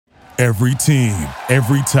Every team,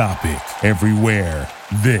 every topic, everywhere.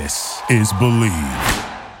 This is Believe.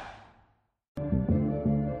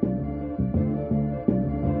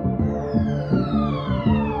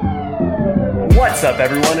 What's up,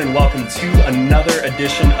 everyone, and welcome to another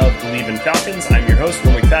edition of Believe in Falcons. I'm your host,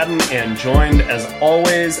 Will McFadden, and joined, as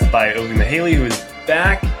always, by Ovi Mahaley, who is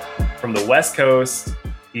back from the West Coast.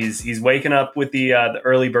 He's waking up with the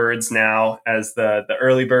early birds now, as the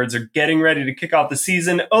early birds are getting ready to kick off the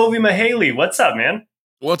season. Ovi Mahaley, what's up, man?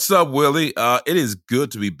 What's up, Willie? It is good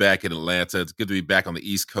to be back in Atlanta. It's good to be back on the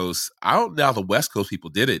East Coast. I don't know how the West Coast people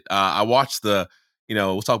did it. I watched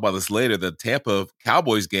we'll talk about this later, the Tampa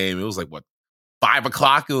Cowboys game. It was like, 5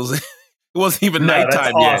 o'clock? It wasn't even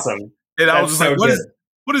nighttime yet. Awesome. And I was just like,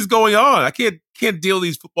 what is going on? I can't deal with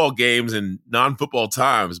these football games in non-football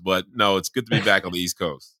times, but no, it's good to be back on the East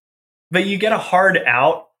Coast. But you get a hard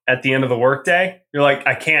out at the end of the workday. You're like,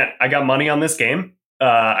 I got money on this game.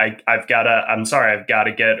 I've got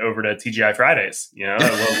to get over to TGI Fridays. You know,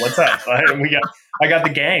 what's up? I got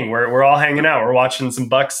the gang. We're all hanging out. We're watching some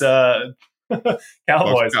Bucks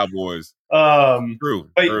Cowboys. True.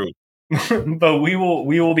 But we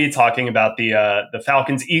will be talking about the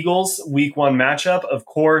Falcons Eagles Week 1 matchup. Of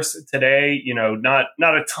course, today, not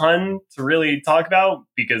a ton to really talk about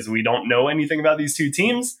because we don't know anything about these two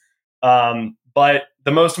teams. But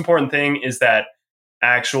the most important thing is that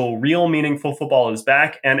actual, real, meaningful football is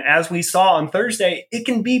back, and as we saw on Thursday, it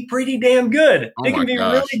can be pretty damn good. It can be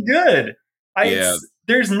really good.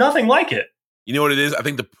 There's nothing like it. You know what it is? I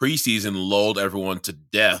think the preseason lulled everyone to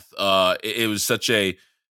death. It was such a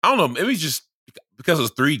I don't know, maybe just because it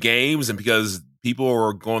was 3 games and because people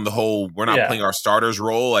were going the whole we're not playing our starters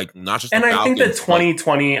role, like not just and the I think Falcons, that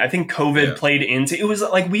 2020, I think COVID played into it. Was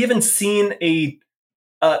like we haven't seen a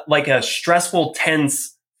stressful,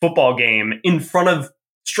 tense football game in front of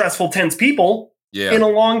stressful, tense people in a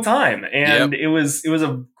long time. And it was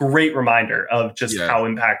a great reminder of just how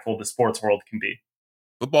impactful the sports world can be.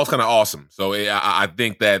 Football's kind of awesome. So I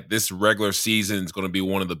think that this regular season is going to be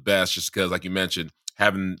one of the best just because, like you mentioned,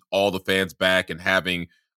 having all the fans back and having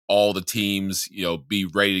all the teams, be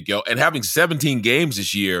ready to go and having 17 games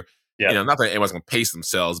this year, not that anyone's going to pace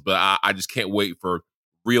themselves, but I just can't wait for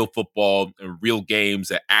real football and real games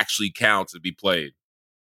that actually count to be played.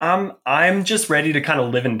 I'm just ready to kind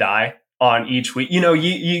of live and die on each week.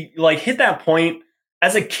 You like hit that point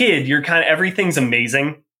as a kid, you're kind of, everything's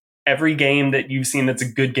amazing. Every game that you've seen that's a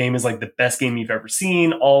good game is like the best game you've ever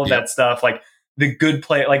seen, all of that stuff. Like the good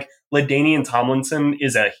play, like LaDainian Tomlinson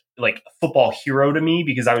is a football hero to me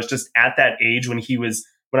because I was just at that age when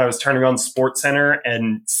I was turning on SportsCenter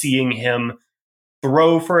and seeing him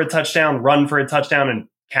throw for a touchdown, run for a touchdown, and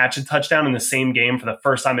catch a touchdown in the same game for the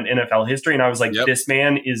first time in NFL history. And I was like, this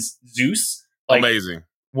man is Zeus. Like, amazing.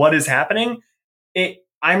 What is happening?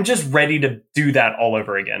 I'm just ready to do that all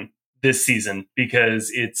over again this season because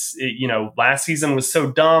last season was so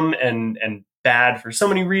dumb and bad for so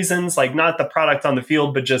many reasons, like not the product on the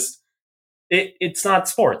field, but just it's not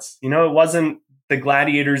sports. It wasn't the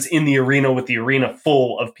gladiators in the arena with the arena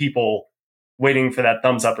full of people waiting for that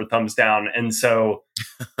thumbs up or thumbs down. And so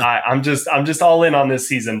I'm just all in on this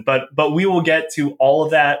season, but we will get to all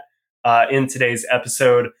of that in today's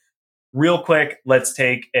episode. Real quick, let's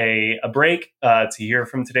take a break to hear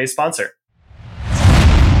from today's sponsor.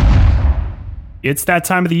 It's that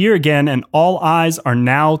time of the year again, and all eyes are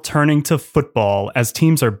now turning to football as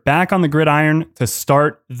teams are back on the gridiron to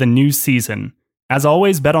start the new season. As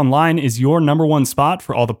always, BetOnline is your number one spot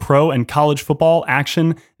for all the pro and college football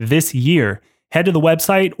action this year. Head to the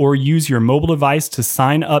website or use your mobile device to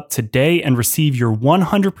sign up today and receive your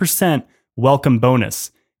 100% welcome bonus.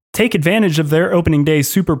 Take advantage of their opening day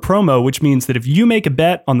super promo, which means that if you make a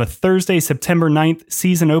bet on the Thursday, September 9th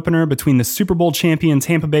season opener between the Super Bowl champion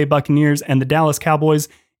Tampa Bay Buccaneers and the Dallas Cowboys,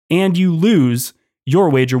 and you lose, your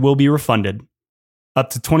wager will be refunded. Up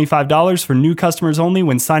to $25 for new customers only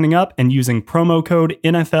when signing up and using promo code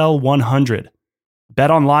NFL100.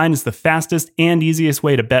 BetOnline is the fastest and easiest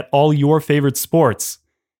way to bet all your favorite sports.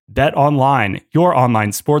 BetOnline, your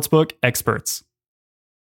online sportsbook experts.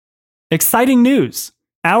 Exciting news!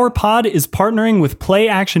 Our pod is partnering with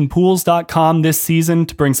PlayActionPools.com this season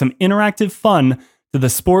to bring some interactive fun to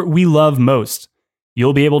the sport we love most.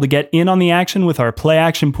 You'll be able to get in on the action with our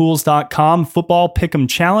PlayActionPools.com Football Pick'em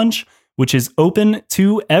Challenge, which is open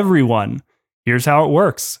to everyone. Here's how it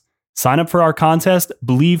works. Sign up for our contest,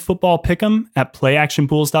 Believe Football Pick'em, at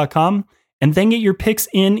PlayActionPools.com, and then get your picks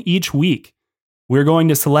in each week. We're going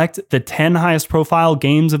to select the 10 highest profile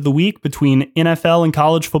games of the week between NFL and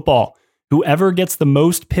college football. Whoever gets the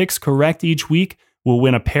most picks correct each week will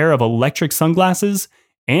win a pair of electric sunglasses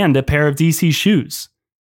and a pair of DC shoes.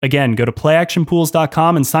 Again, go to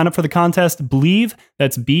playactionpools.com and sign up for the contest Bleav,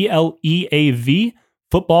 that's BLEAV,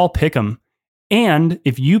 Football Pick'em. And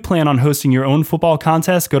if you plan on hosting your own football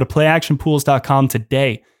contest, go to playactionpools.com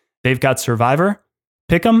today. They've got Survivor,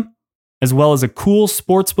 Pick'em, as well as a cool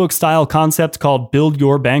sportsbook style concept called Build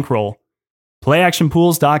Your Bankroll.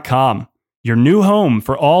 Playactionpools.com, your new home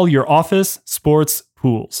for all your office sports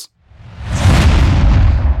pools.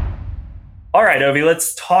 All right, Ovi,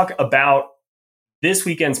 let's talk about this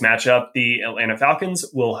weekend's matchup. The Atlanta Falcons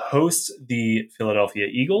will host the Philadelphia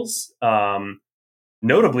Eagles.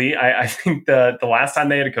 Notably, I think the last time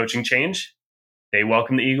they had a coaching change, they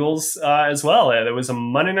welcomed the Eagles as well. There was a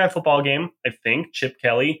Monday Night Football game, I think. Chip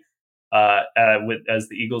Kelly as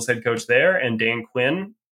the Eagles head coach there, and Dan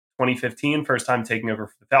Quinn, 2015, first time taking over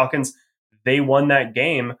for the Falcons. They won that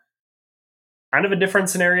game. Kind of a different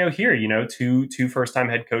scenario here, two first-time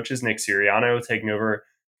head coaches, Nick Sirianni taking over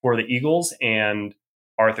for the Eagles and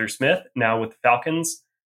Arthur Smith now with the Falcons.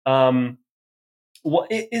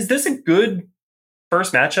 Is this a good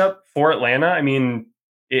first matchup for Atlanta? I mean,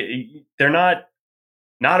 they're not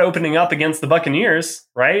opening up against the Buccaneers,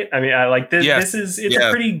 right? I mean, I like this. Yes. It's a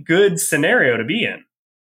pretty good scenario to be in.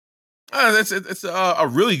 It's a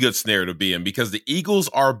really good scenario to be in because the Eagles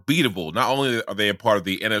are beatable. Not only are they a part of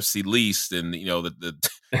the NFC least, and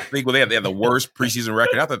I think they have the worst preseason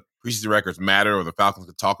record. Not that preseason records matter, or the Falcons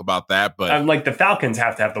could talk about that, but like the Falcons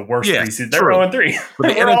have to have the worst preseason. They're true. 0-3.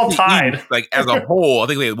 We're all tied. East, like as a whole, I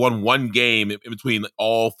think they had won one game in between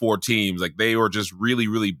all four teams. Like they were just really,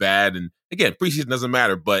 really bad. And again, preseason doesn't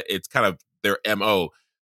matter, but it's kind of their MO.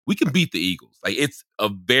 We can beat the Eagles. Like it's a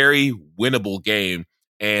very winnable game.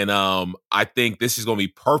 And I think this is going to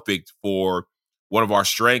be perfect for one of our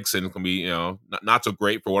strengths, and it's going to be not so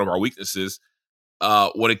great for one of our weaknesses.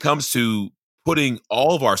 When it comes to putting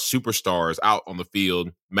all of our superstars out on the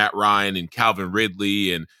field, Matt Ryan and Calvin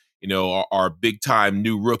Ridley, and our big time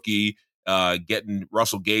new rookie, getting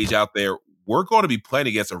Russell Gage out there, we're going to be playing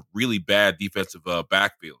against a really bad defensive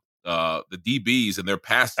backfield. The DBs and their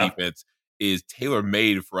pass defense is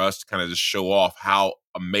tailor-made for us to kind of just show off how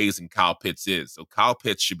amazing Kyle Pitts is. So Kyle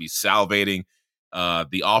Pitts should be salivating.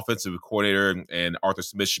 The offensive coordinator and Arthur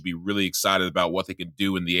Smith should be really excited about what they can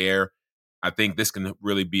do in the air. I think this can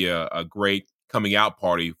really be a great coming out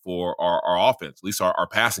party for our offense, at least our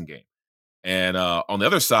passing game. And on the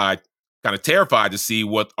other side, kind of terrified to see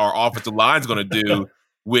what our offensive line is going to do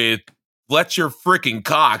with Fletcher freaking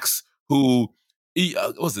Cox, who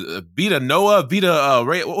what was it? Vita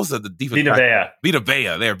Ray? What was it? The defense? Vita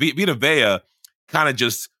Vea. There, Vita Vea kind of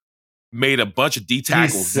just made a bunch of D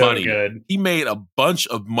tackles money. Good. He made a bunch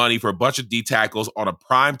of money for a bunch of D tackles on a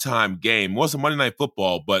primetime game. It wasn't Monday Night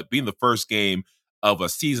Football, but being the first game of a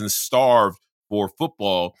season starved for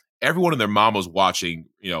football, everyone and their mom was watching,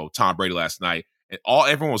 Tom Brady last night, and all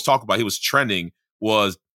everyone was talking about, he was trending,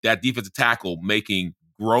 was that defensive tackle making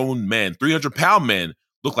grown men, 300-pound men,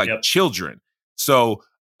 look like children. So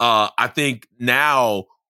I think now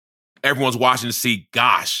everyone's watching to see,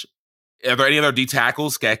 gosh, are there any other D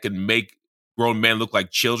tackles that can make grown men look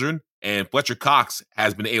like children? And Fletcher Cox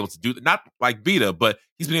has been able to do that, not like Vita, but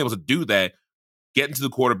he's been able to do that, getting to the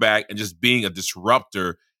quarterback and just being a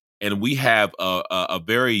disruptor. And we have a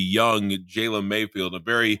very young Jalen Mayfield, a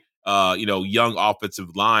very young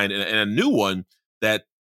offensive line, and a new one that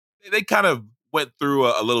they kind of went through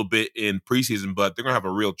a little bit in preseason, but they're going to have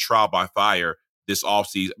a real trial by fire this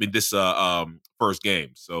offseason. I mean, this first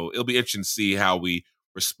game. So it'll be interesting to see how we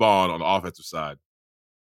respond on the offensive side.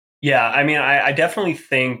 Yeah, I mean, I definitely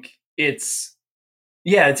think it's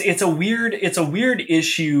a weird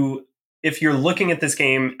issue if you're looking at this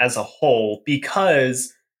game as a whole,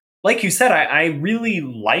 because like you said, I really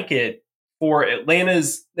like it for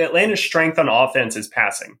Atlanta's strength on offense is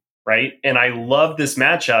passing, right? And I love this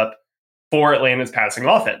matchup for Atlanta's passing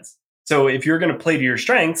offense. So if you're going to play to your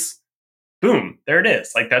strengths, boom, there it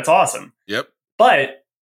is. Like, that's awesome. Yep. But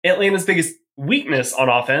Atlanta's biggest weakness on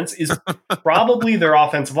offense is probably their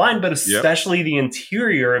offensive line, but especially the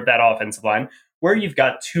interior of that offensive line, where you've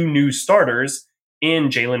got two new starters in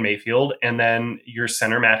Jalen Mayfield and then your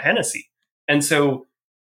center, Matt Hennessy. And so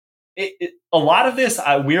a lot of this,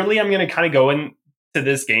 weirdly, I'm going to kind of go into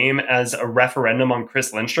this game as a referendum on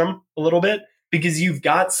Chris Lindstrom a little bit, because you've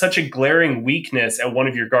got such a glaring weakness at one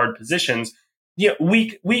of your guard positions.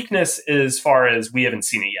 Weakness as far as we haven't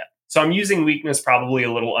seen it yet. So I'm using weakness probably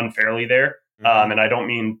a little unfairly there. And I don't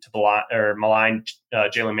mean to malign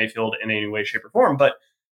Jalen Mayfield in any way, shape, or form, but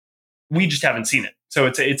we just haven't seen it. So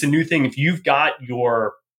it's a new thing. If you've got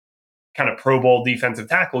your kind of Pro Bowl defensive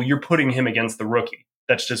tackle, you're putting him against the rookie.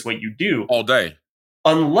 That's just what you do all day.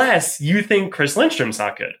 Unless you think Chris Lindstrom's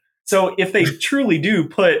not good. So if they truly do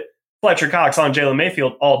put Fletcher Cox on Jalen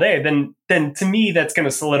Mayfield all day, then to me, that's going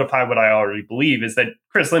to solidify what I already believe, is that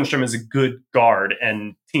Chris Lindstrom is a good guard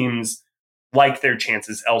and teams like their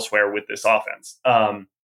chances elsewhere with this offense.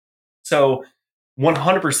 So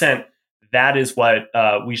 100%, that is what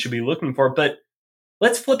we should be looking for. But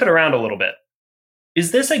let's flip it around a little bit.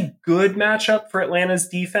 Is this a good matchup for Atlanta's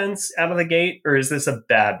defense out of the gate, or is this a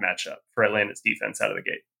bad matchup for Atlanta's defense out of the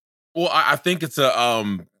gate? Well, I think it's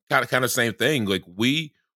a kind of same thing. Like,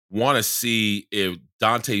 we want to see if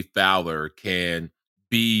Dante Fowler can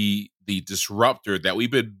be the disruptor that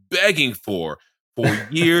we've been begging for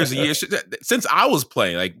years and years since I was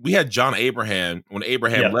playing. Like, we had John Abraham. When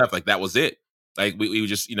Abraham left, like, that was it. Like, we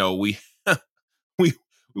just, we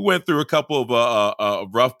we went through a couple of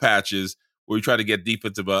rough patches where we tried to get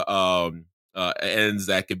defensive ends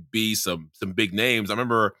that could be some big names. I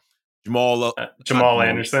remember Jamal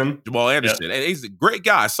Anderson. And he's a great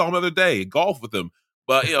guy. I saw him the other day, golf with him.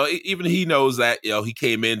 But even he knows that he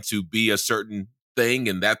came in to be a certain thing,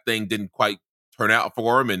 and that thing didn't quite turn out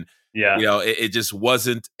for him. And it just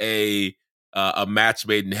wasn't a match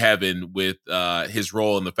made in heaven with his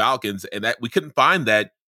role in the Falcons, and that we couldn't find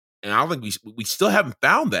that. And I don't think we still haven't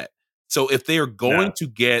found that. So if they are going to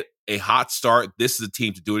get a hot start, this is a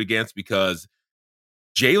team to do it against, because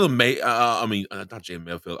not Jalen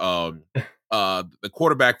Mayfield, the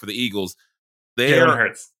quarterback for the Eagles, Jalen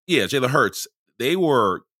Hurts. Yeah, Jalen Hurts. They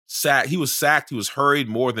were sacked. He was sacked. He was hurried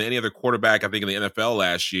more than any other quarterback, I think, in the NFL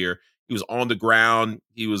last year. He was on the ground.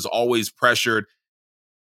 He was always pressured.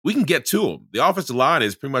 We can get to him. The offensive line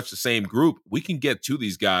is pretty much the same group. We can get to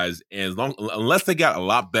these guys, and unless they got a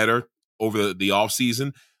lot better over the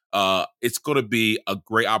offseason, it's going to be a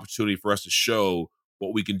great opportunity for us to show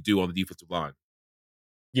what we can do on the defensive line.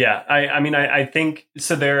 Yeah, I think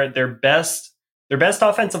so. Their best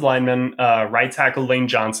offensive lineman, right tackle Lane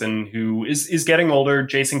Johnson, who is getting older.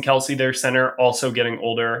 Jason Kelce, their center, also getting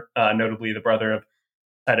older. Notably, the brother of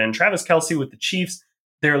tight end Travis Kelce with the Chiefs.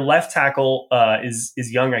 Their left tackle is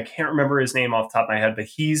young. I can't remember his name off the top of my head, but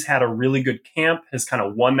he's had a really good camp. Has kind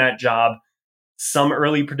of won that job. Some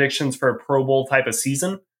early predictions for a Pro Bowl type of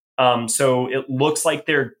season. So it looks like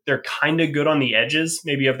they're kind of good on the edges,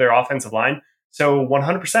 maybe, of their offensive line. So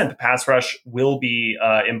 100%, the pass rush will be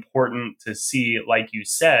important to see, like you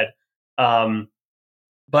said.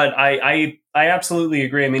 But I absolutely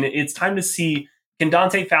agree. I mean, it's time to see, can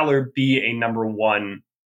Dante Fowler be a number one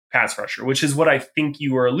pass rusher, which is what I think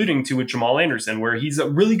you were alluding to with Jamal Anderson, where he's a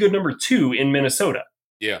really good number two in Minnesota.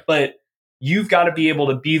 Yeah. But you've got to be able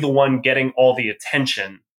to be the one getting all the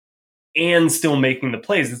attention and still making the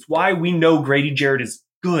plays. It's why we know Grady Jarrett is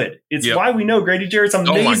good. It's why we know Grady Jarrett's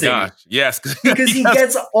amazing. Oh my gosh. Yes. Because he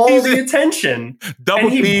gets all the attention. Double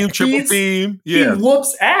team, triple team. Yeah. He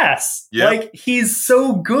whoops ass. Yep. Like, he's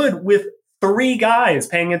so good with three guys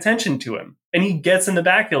paying attention to him, and he gets in the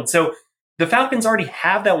backfield. So the Falcons already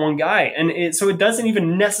have that one guy. And so it doesn't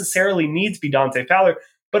even necessarily need to be Dante Fowler,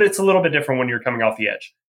 but it's a little bit different when you're coming off the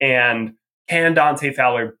edge. And can Dante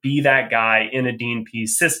Fowler be that guy in a Dean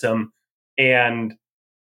Pease system? And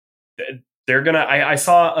they're going to, I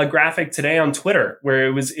saw a graphic today on Twitter where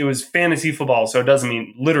it was fantasy football. So it doesn't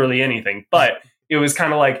mean literally anything, but it was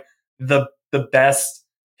kind of like the best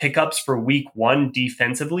pickups for week one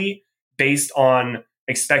defensively based on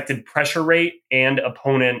expected pressure rate and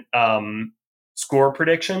opponent score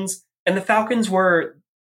predictions. And the Falcons were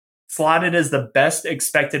slotted as the best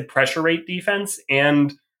expected pressure rate defense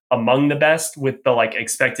and among the best with the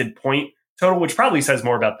expected point total, which probably says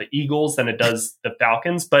more about the Eagles than it does the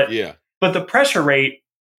Falcons. But the pressure rate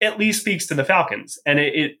at least speaks to the Falcons. And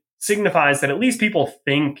it signifies that at least people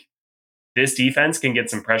think this defense can get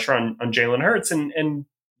some pressure on Jalen Hurts. And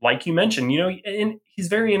like you mentioned, and he's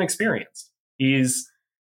very inexperienced. He's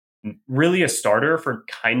really a starter for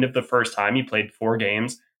kind of the first time. He played 4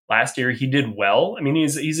 games. Last year, he did well. I mean,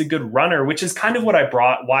 he's a good runner, which is kind of why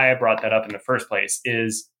I brought that up in the first place,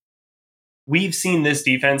 is we've seen this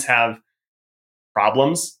defense have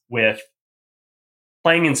problems with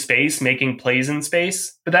playing in space, making plays in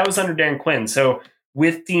space, but that was under Dan Quinn. So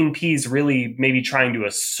with Dean Pease really maybe trying to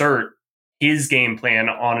assert his game plan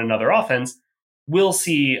on another offense, we'll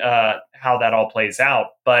see how that all plays out.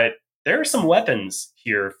 But there are some weapons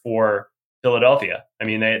here for Philadelphia. I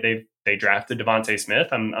mean, they drafted Devontae Smith.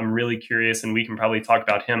 I'm really curious, and we can probably talk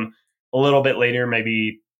about him a little bit later,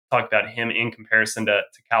 maybe talk about him in comparison to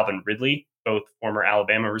Calvin Ridley, both former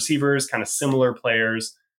Alabama receivers, kind of similar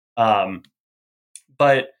players.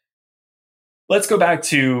 But let's go back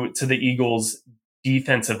to the Eagles'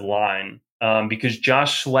 defensive line, because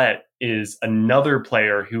Josh Sweat is another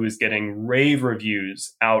player who is getting rave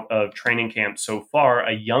reviews out of training camp so far,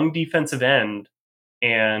 a young defensive end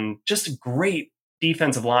and just a great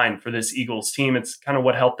defensive line for this Eagles team. It's kind of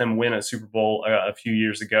what helped them win a Super Bowl a few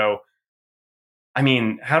years ago. I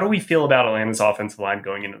mean, how do we feel about Atlanta's offensive line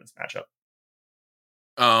going into this matchup?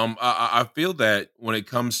 I feel that when it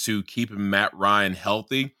comes to keeping Matt Ryan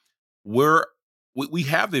healthy, we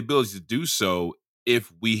have the ability to do so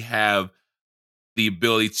if we have the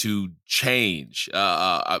ability to change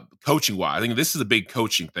coaching wise. I think this is a big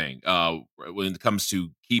coaching thing when it comes to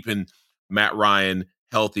keeping Matt Ryan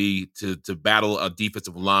healthy to battle a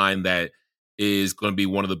defensive line that is going to be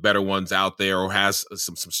one of the better ones out there or has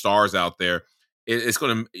some stars out there. It's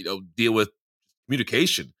going to deal with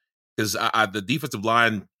communication, because the defensive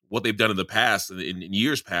line, what they've done in the past, in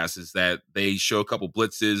years past, is that they show a couple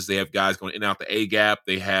blitzes. They have guys going in and out the A gap.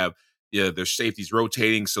 They have their safeties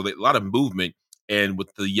rotating, so a lot of movement. And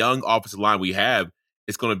with the young offensive line we have,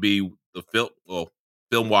 it's going to be the film. Well,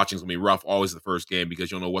 film watching is going to be rough always the first game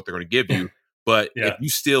because you don't know what they're going to give you. But if you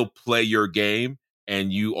still play your game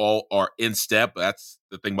and you all are in step, that's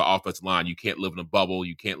the thing about offensive line. You can't live in a bubble.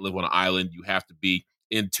 You can't live on an island. You have to be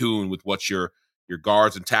in tune with what your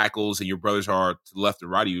guards and tackles and your brothers are to the left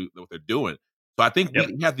and right of you, what they're doing. So I think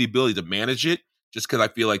we have the ability to manage it, just because I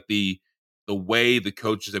feel like the way the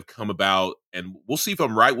coaches have come about, and we'll see if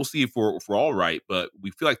I'm right. We'll see if we're all right, but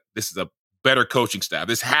we feel like this is a better coaching staff.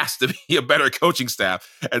 This has to be a better coaching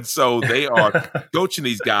staff. And so they are coaching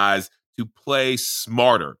these guys to play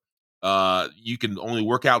smarter. You can only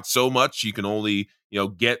work out so much. You can only,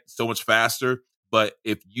 get so much faster. But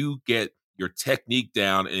if you get your technique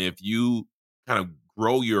down and if you kind of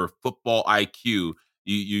grow your football IQ,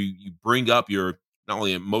 you bring up your not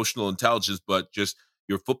only emotional intelligence, but just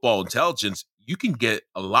your football intelligence, you can get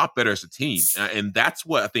a lot better as a team. And that's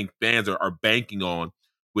what I think fans are banking on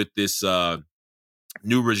with this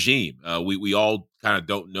new regime. We all kind of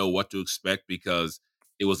don't know what to expect because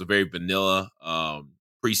it was a very vanilla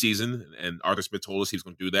preseason, and Arthur Smith told us he was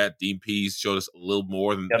going to do that. Dean Pease showed us a little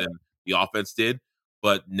more than the offense did.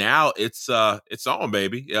 But now it's on,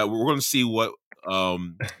 baby. We're going to see what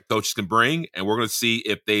coaches can bring, and we're going to see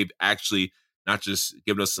if they've actually not just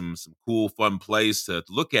given us some cool, fun plays to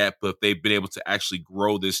look at, but if they've been able to actually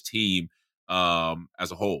grow this team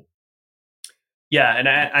as a whole. Yeah, and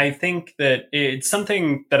I think that it's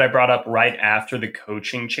something that I brought up right after the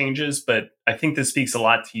coaching changes, but I think this speaks a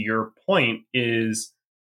lot to your point, is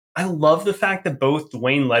I love the fact that both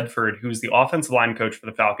Dwayne Ledford, who's the offensive line coach for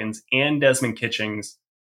the Falcons, and Desmond Kitchings,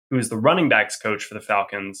 who is the running backs coach for the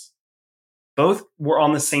Falcons, both were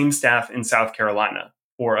on the same staff in South Carolina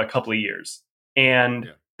for a couple of years. And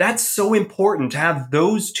that's so important to have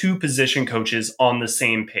those two position coaches on the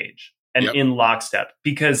same page and in lockstep,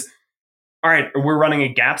 because all right, we're running a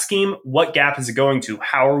gap scheme. What gap is it going to?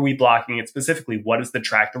 How are we blocking it specifically? What is the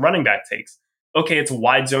track the running back takes? Okay, it's a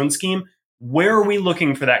wide zone scheme. Where are we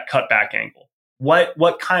looking for that cutback angle? What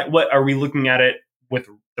are we looking at it with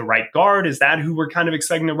the right guard? Is that who we're kind of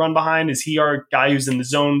expecting to run behind? Is he our guy who's in the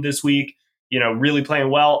zone this week, really playing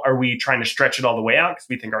well? Are we trying to stretch it all the way out because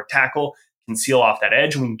we think our tackle can seal off that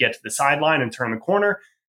edge and we can get to the sideline and turn the corner?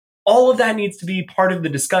 All of that needs to be part of the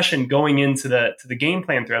discussion going into the game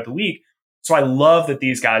plan throughout the week. So I love that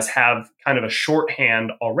these guys have kind of a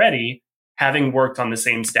shorthand already, having worked on the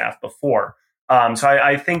same staff before. So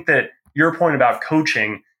I think that your point about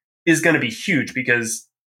coaching is going to be huge because,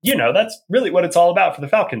 that's really what it's all about for the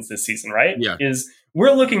Falcons this season, right? Yeah. Is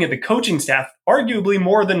we're looking at the coaching staff arguably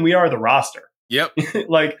more than we are the roster. Yep.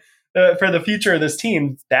 For the future of this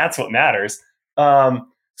team, that's what matters. But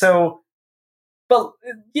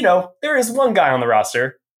there is one guy on the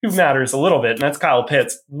roster who matters a little bit, and that's Kyle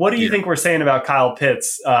Pitts. What do you think we're saying about Kyle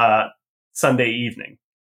Pitts Sunday evening?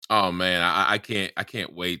 Oh man, I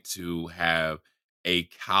can't wait to have a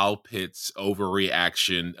Kyle Pitts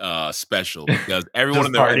overreaction special, because everyone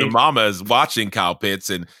in their mama is watching Kyle Pitts,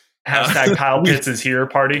 and hashtag Kyle Pitts is here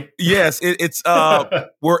party. Yes, it's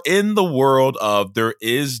we're in the world of there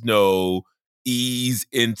is no ease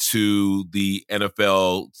into the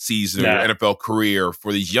NFL season or NFL career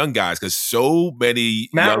for these young guys, because so many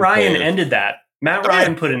Matt Ryan ended that. Matt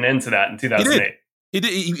Ryan put an end to that in 2008. He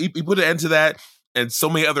did. He put an end to that, and so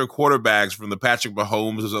many other quarterbacks from the Patrick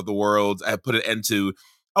Mahomes of the world have put an end to.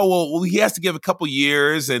 Oh well, he has to give a couple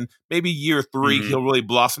years, and maybe year 3 he'll really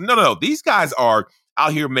blossom. No, these guys are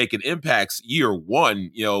out here making impacts year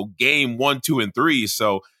 1. Game 1, 2, and 3.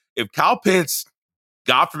 So if Kyle Pitts,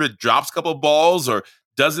 God forbid, drops a couple of balls or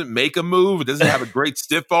doesn't make a move, doesn't have a great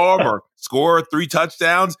stiff arm or score 3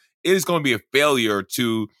 touchdowns, it is going to be a failure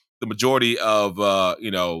to the majority of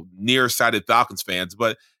nearsighted Falcons fans.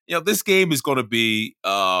 But this game is going to be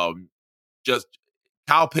just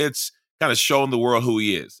Kyle Pitts kind of showing the world who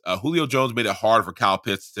he is. Julio Jones made it hard for Kyle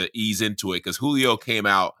Pitts to ease into it because Julio came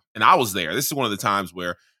out, and I was there. This is one of the times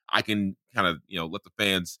where I can kind of, let the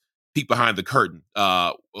fans peek behind the curtain.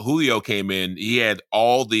 Julio came in. He had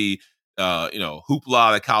all the,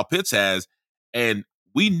 hoopla that Kyle Pitts has, and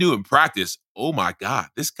we knew in practice, oh, my God,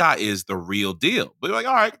 this guy is the real deal. But you're like,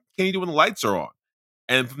 all right, can you do when the lights are on?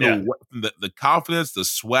 And from the confidence, the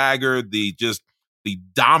swagger, the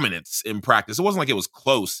dominance in practice, it wasn't like it was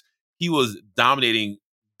close. He was dominating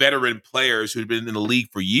veteran players who'd been in the league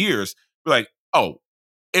for years. We're like, oh,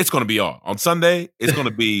 it's going to be on Sunday. It's going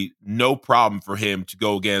to be no problem for him to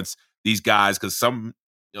go against these guys because some,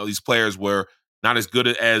 these players were not as good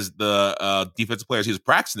as the defensive players he was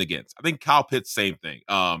practicing against. I think Kyle Pitts, same thing.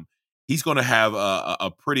 He's going to have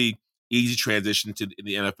a pretty easy transition to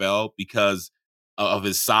the NFL because of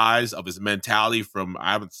his size, of his mentality.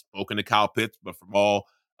 I haven't spoken to Kyle Pitts, but from all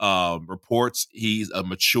reports, he's a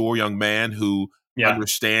mature young man who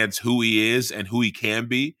understands who he is and who he can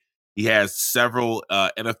be. He has several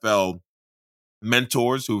NFL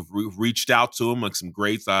mentors who've reached out to him, like some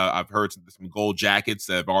greats. I've heard some gold jackets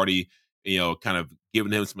that have already, kind of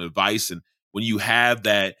given him some advice. And when you have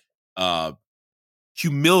that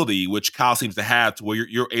humility, which Kyle seems to have, to where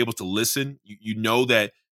you're able to listen, you know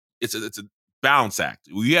that it's a balance act.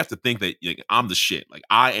 You have to think that I'm the shit. Like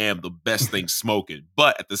I am the best thing smoking.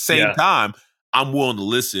 But at the same time, I'm willing to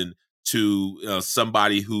listen to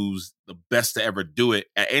somebody who's the best to ever do it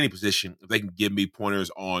at any position. If they can give me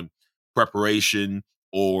pointers on preparation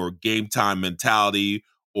or game time mentality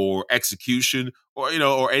or execution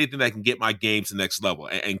or anything that can get my game to the next level.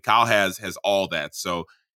 And Kyle has all that. So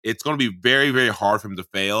it's going to be very, very hard for him to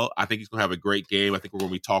fail. I think he's going to have a great game. I think we're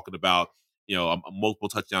going to be talking about a multiple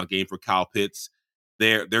touchdown game for Kyle Pitts.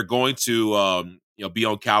 They're going to be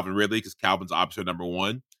on Calvin Ridley because Calvin's obviously number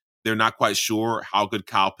one. They're not quite sure how good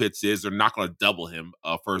Kyle Pitts is. They're not going to double him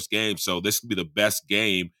first game. So this could be the best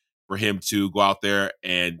game for him to go out there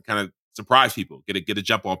and kind of surprise people, get a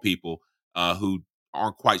jump on people who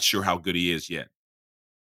aren't quite sure how good he is yet.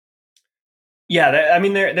 Yeah,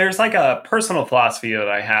 there's like a personal philosophy that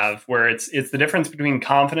I have where it's the difference between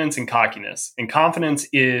confidence and cockiness. And confidence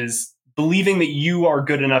is believing that you are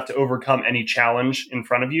good enough to overcome any challenge in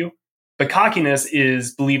front of you. But cockiness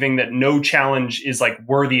is believing that no challenge is like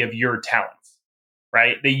worthy of your talents,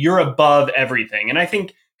 right? That you're above everything. And I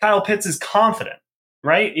think Kyle Pitts is confident,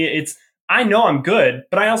 right? I know I'm good,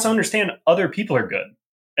 but I also understand other people are good.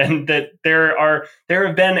 And that there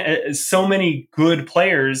have been so many good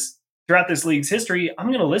players throughout this league's history. I'm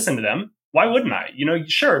going to listen to them. Why wouldn't I?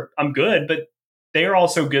 Sure, I'm good, but they are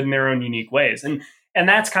also good in their own unique ways. And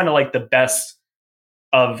that's kind of like the best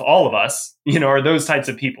of all of us, are those types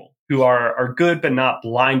of people who are good, but not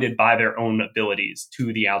blinded by their own abilities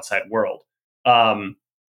to the outside world. And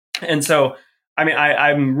so,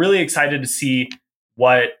 I'm really excited to see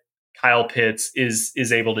what Kyle Pitts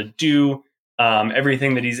is able to do,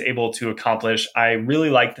 everything that he's able to accomplish. I really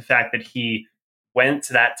like the fact that he went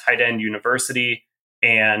to that tight end university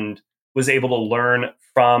and was able to learn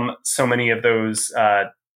from so many of those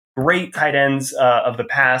great tight ends of the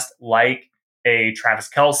past, like a Travis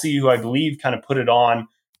Kelce, who I believe kind of put it on,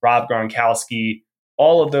 Rob Gronkowski,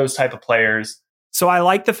 all of those type of players. So I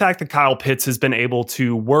like the fact that Kyle Pitts has been able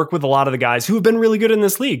to work with a lot of the guys who have been really good in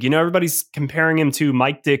this league. Everybody's comparing him to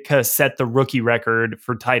Mike Ditka, set the rookie record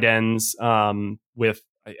for tight ends with,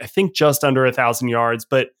 I think, just under 1,000 yards.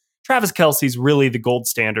 But Travis Kelce's really the gold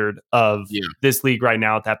standard of this league right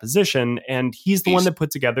now at that position. And he's the one that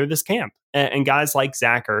put together this camp. And guys like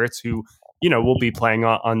Zach Ertz, who, will be playing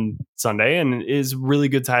on Sunday and is really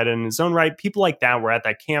good tight end in his own right. People like that were at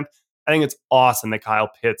that camp. I think it's awesome that Kyle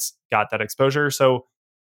Pitts got that exposure. So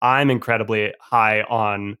I'm incredibly high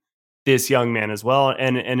on this young man as well.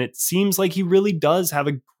 And it seems like he really does have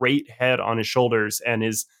a great head on his shoulders and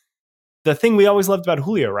is the thing we always loved about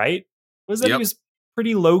Julio, right? Was that he was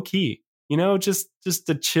pretty low key, just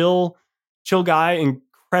a chill guy,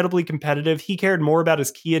 incredibly competitive. He cared more about his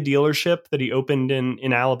Kia dealership that he opened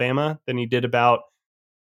in Alabama than he did about,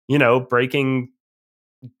 breaking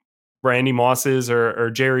Randy Moss's or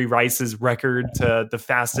Jerry Rice's record to the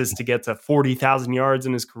fastest to get to 40,000 yards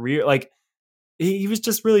in his career. Like he was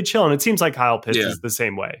just really chill. And it seems like Kyle Pitts is the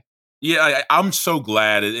same way. Yeah, I'm so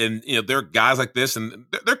glad. And there are guys like this and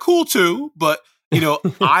they're cool too. But,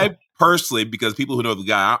 I personally, because people who know the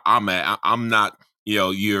guy I'm not,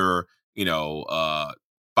 your,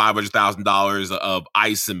 $500,000 of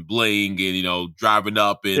ice and bling and, driving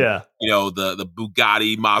up in, the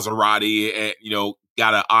Bugatti, Maserati, and,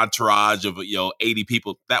 got an entourage of 80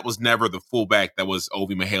 people. That was never the fullback that was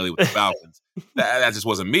Ovi Mahaley with the Falcons. that just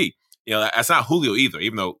wasn't me. That's not Julio either.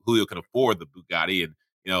 Even though Julio can afford the Bugatti and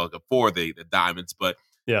afford the diamonds, but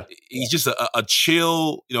yeah, he's just a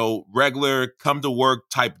chill, regular come to work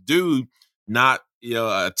type dude, not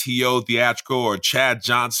a T.O. theatrical or Chad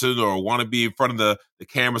Johnson or want to be in front of the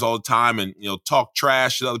cameras all the time and talk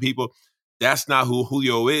trash to other people. That's not who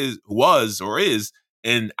Julio was or is.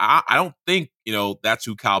 And I don't think, that's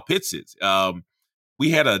who Kyle Pitts is. We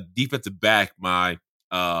had a defensive back my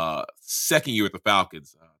second year with the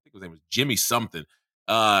Falcons. I think his name was Jimmy something.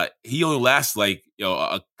 He only lasted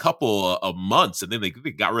a couple of months, and then they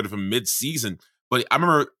got rid of him mid-season. But I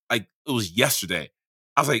remember it was yesterday.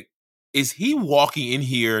 I was like, is he walking in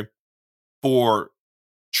here for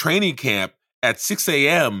training camp at 6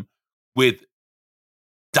 a.m. with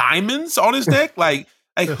diamonds on his neck? Like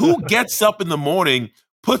who gets up in the morning,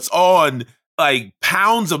 puts on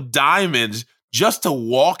pounds of diamonds just to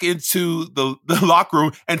walk into the locker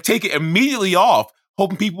room and take it immediately off,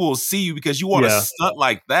 hoping people will see you because you want to stunt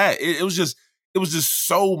like that? It was just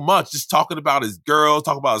so much. Just talking about his girls,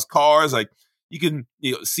 talking about his cars. You can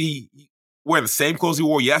see wearing the same clothes he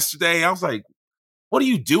wore yesterday. I was like, what are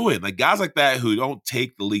you doing? Guys like that who don't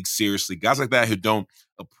take the league seriously, guys like that who don't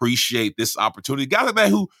appreciate this opportunity, guys like that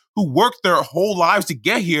who worked their whole lives to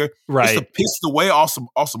get here, just to piss away all some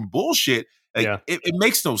bullshit. It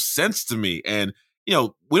makes no sense to me. And we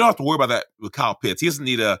don't have to worry about that with Kyle Pitts. He doesn't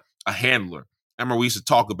need a handler. I remember we used to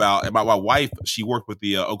talk about my wife. She worked with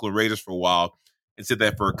the Oakland Raiders for a while and said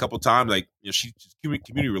that for a couple of times. She's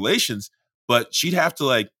community relations, but she'd have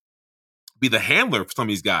to be the handler for some of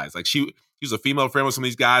these guys. She was a female friend with some of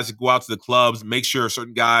these guys to go out to the clubs, make sure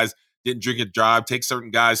certain guys didn't drink and drive, take certain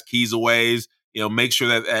guys' keys away, make sure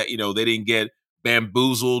that they didn't get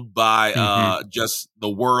bamboozled by just the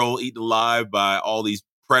world eaten alive by all these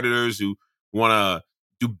predators who want to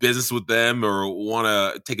do business with them or want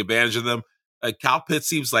to take advantage of them. Kyle Pitts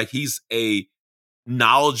seems like he's a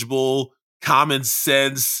knowledgeable, common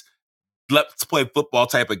sense, let's play football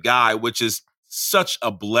type of guy, which is such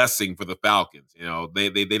a blessing for the Falcons.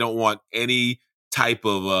 They don't want any type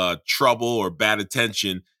of trouble or bad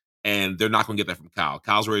attention, and they're not going to get that from Kyle.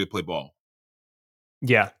 Kyle's ready to play ball.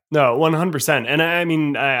 Yeah, no, 100%. And I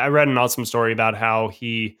mean, I read an awesome story about how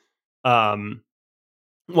he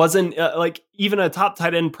wasn't even a top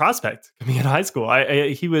tight end prospect coming out of high school.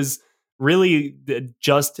 He was really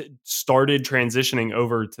just started transitioning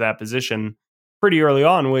over to that position pretty early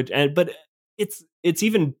on, but it's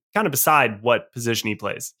even kind of beside what position he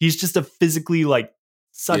plays. He's just a physically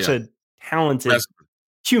such a talented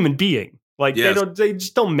human being. They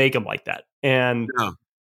just don't make him like that. And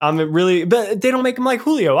but they don't make him like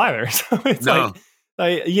Julio either. So it's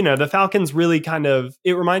the Falcons really kind of,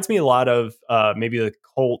 it reminds me a lot of maybe the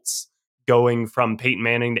Colts going from Peyton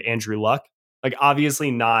Manning to Andrew Luck.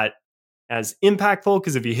 Obviously not as impactful,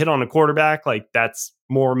 because if you hit on a quarterback, that's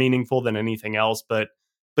more meaningful than anything else. But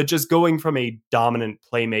just going from a dominant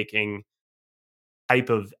playmaking type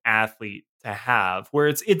of athlete to have, where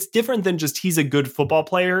it's different than just he's a good football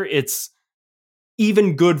player. It's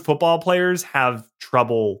even good football players have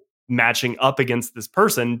trouble matching up against this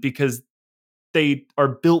person because they are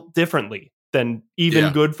built differently than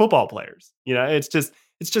even good football players. It's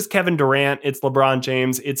just Kevin Durant, it's LeBron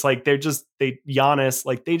James. It's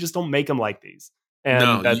Giannis, they just don't make them like these.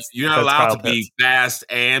 And you're not allowed to be fast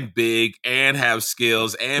and big and have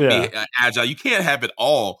skills and be agile. You can't have it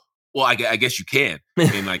all. Well, I guess you can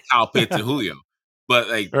in Kyle Pitts and Julio, but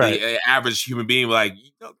the average human being, it's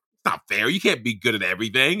not fair. You can't be good at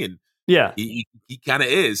everything, and he kind of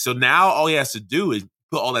is. So now all he has to do is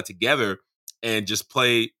put all that together and just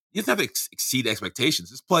play. He doesn't have to exceed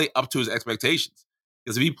expectations. Just play up to his expectations.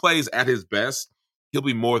 Because if he plays at his best, he'll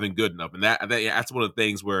be more than good enough. And that's one of the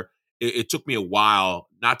things where it took me a while,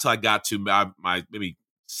 not till I got to my maybe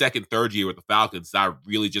second, third year with the Falcons, that I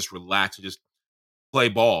really just relaxed and just play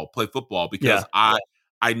football. Because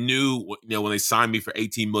I knew, when they signed me for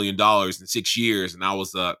 $18 million in 6 years, and I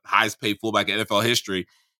was the highest paid fullback in NFL history,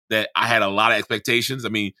 that I had a lot of expectations. I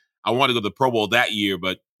mean, I wanted to go to the Pro Bowl that year,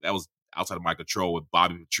 but that was outside of my control with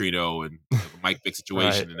Bobby Petrino and the Mike Vick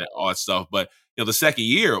situation and all that stuff. But the second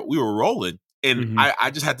year we were rolling, and I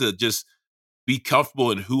just had to just be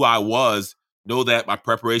comfortable in who I was, know that my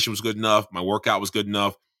preparation was good enough, my workout was good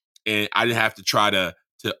enough, and I didn't have to try to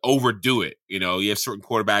overdo it. You have certain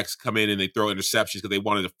quarterbacks come in and they throw interceptions because they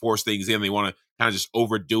wanted to force things in. They want to kind of just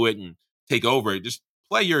overdo it and take over. Just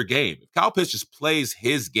play your game. If Kyle Pitts just plays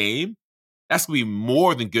his game, that's going to be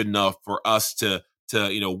more than good enough for us to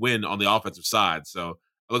win on the offensive side. So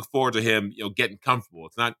I look forward to him, getting comfortable.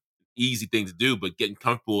 It's not easy thing to do, but getting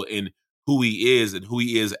comfortable in who he is and who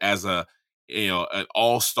he is as an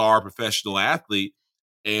all-star professional athlete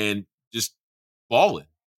and just balling.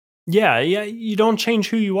 Yeah. You don't change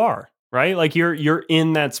who you are, right? Like you're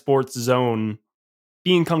in that sports zone,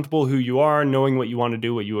 being comfortable who you are, knowing what you want to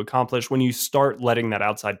do, what you accomplish. When you start letting that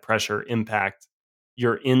outside pressure impact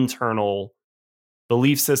your internal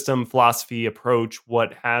belief system, philosophy, approach,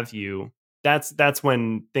 what have you, that's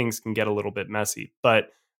when things can get a little bit messy.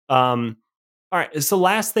 But all right. So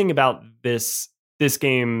last thing about this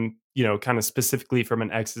game, kind of specifically from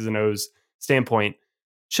an X's and O's standpoint,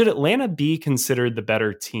 should Atlanta be considered the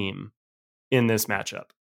better team in this matchup?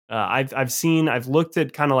 I've looked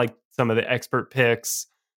at kind of like some of the expert picks,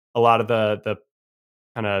 a lot of the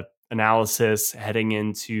kind of analysis heading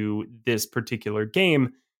into this particular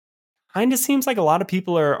game. Kind of seems like a lot of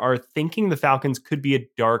people are thinking the Falcons could be a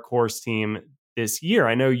dark horse team this year.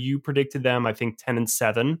 I know you predicted them, I think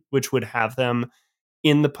 10-7, which would have them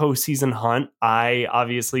in the postseason hunt. I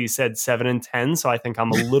obviously said 7-10, so I think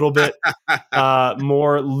I'm a little bit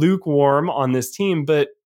more lukewarm on this team. But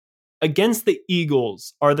against the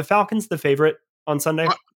Eagles, are the Falcons the favorite on Sunday?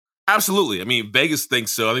 Absolutely. I mean, Vegas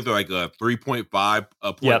thinks so. I think they're like 3.5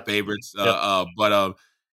 point favorites. But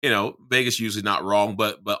Vegas usually not wrong.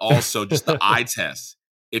 But also just the eye test.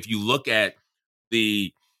 If you look at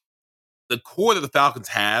the core that the Falcons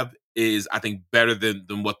have is, I think, better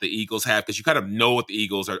than what the Eagles have, because you kind of know what the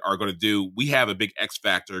Eagles are going to do. We have a big X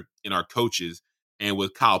factor in our coaches, and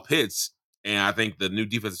with Kyle Pitts, and I think the new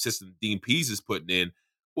defensive system Dean Pease is putting in,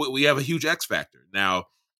 we have a huge X factor. Now,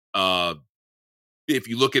 if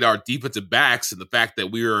you look at our defensive backs and the fact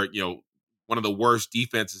that we were, one of the worst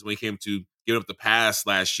defenses when it came to giving up the pass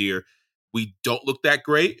last year, we don't look that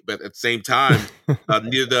great, but at the same time,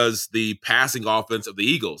 neither does the passing offense of the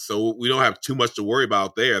Eagles. So we don't have too much to worry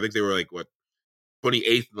about there. I think they were 28th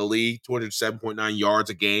in the league, 207.9 yards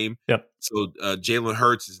a game. Yep. So Jalen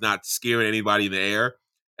Hurts is not scaring anybody in the air.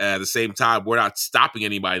 At the same time, we're not stopping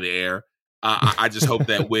anybody in the air. I just hope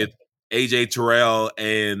that with A.J. Terrell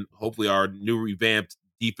and hopefully our new revamped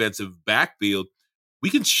defensive backfield, we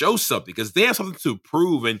can show something, because they have something to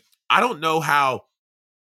prove. And I don't know how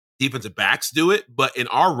defensive backs do it, but in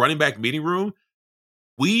our running back meeting room,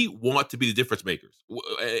 we want to be the difference makers.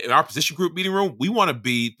 In our position group meeting room, we want to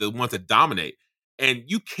be the ones that dominate. And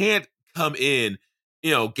you can't come in,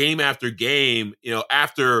 game after game,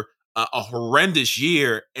 after a horrendous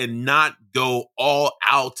year and not go all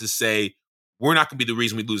out to say, we're not going to be the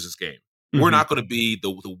reason we lose this game. Mm-hmm. We're not going to be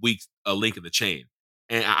the weak link in the chain.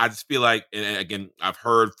 And I just feel like, and again, I've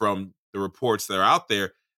heard from the reports that are out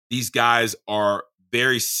there, these guys are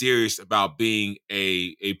very serious about being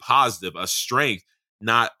a positive, a strength,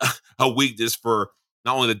 not a weakness for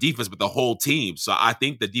not only the defense, but the whole team. So I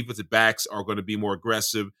think the defensive backs are going to be more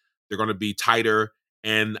aggressive. They're going to be tighter,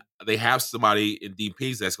 and they have somebody in Dean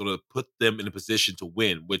Pease that's going to put them in a position to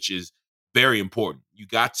win, which is very important. You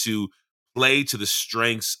got to play to the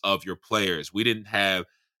strengths of your players. We didn't have,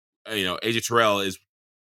 A.J. Terrell is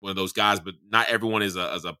one of those guys, but not everyone is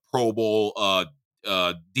a Pro Bowl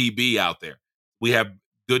DB out there. We have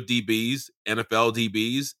good DBs, NFL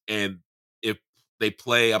DBs, and if they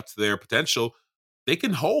play up to their potential, they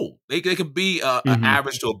can hold. They can be an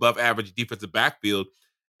average to above average defensive backfield,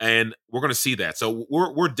 and we're going to see that. So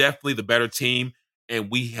we're definitely the better team, and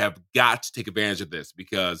we have got to take advantage of this,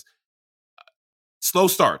 because slow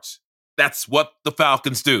starts. That's what the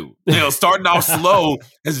Falcons do. Starting off slow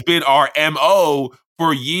has been our MO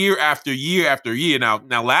for year after year after year.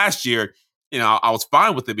 Now last year, I was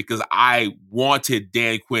fine with it because I wanted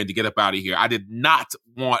Dan Quinn to get up out of here. I did not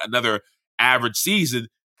want another average season,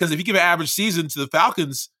 because if you give an average season to the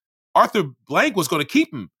Falcons, Arthur Blank was going to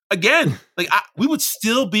keep him again. We would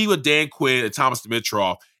still be with Dan Quinn and Thomas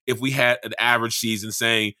Dimitroff if we had an average season,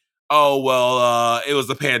 saying, oh, well, it was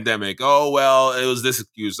the pandemic. Oh, well, it was this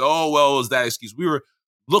excuse. Oh, well, it was that excuse. We were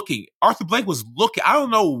looking. Arthur Blank was looking. I don't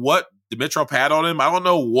know what Dimitroff had on him. I don't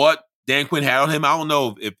know what Dan Quinn had on him. I don't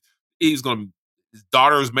know if he's going to, his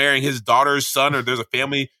daughter is marrying his daughter's son, or there's a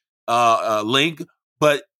family link.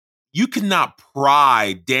 But you cannot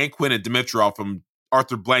pry Dan Quinn and Dimitroff from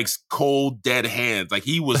Arthur Blank's cold, dead hands.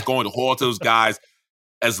 He was going to hold to those guys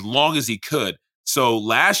as long as he could. So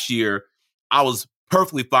last year, I was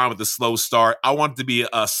perfectly fine with the slow start. I wanted to be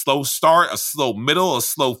a slow start, a slow middle, a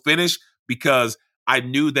slow finish, because I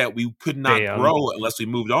knew that we could not grow unless we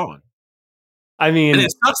moved on. I mean, and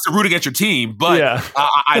it sucks to root against your team, but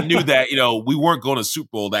I knew that, we weren't going to Super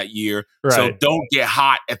Bowl that year. Right. So don't get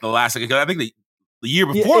hot at the last second. I think the year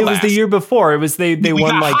before it was the year before. It was they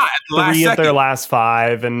won 3 of their last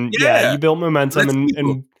 5. And you built momentum,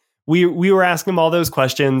 and we were asking him all those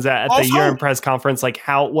questions at the year-end press conference, like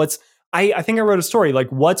I think I wrote a story, like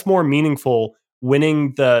what's more meaningful,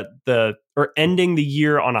 winning or ending the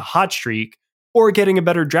year on a hot streak or getting a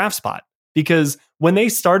better draft spot? Because when they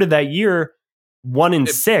started that year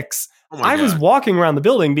 1-6, I was walking around the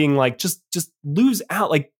building being like, just lose out.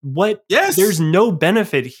 Like what? Yes. There's no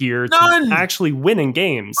benefit here to actually winning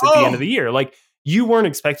games at the end of the year. Like you weren't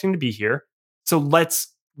expecting to be here. So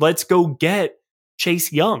let's go get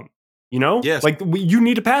Chase Young. You know, like you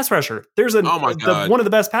need a pass rusher. There's one of the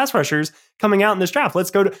best pass rushers coming out in this draft.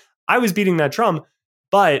 Let's go to. I was beating that drum,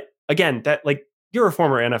 but again, that like you're a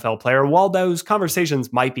former NFL player. While those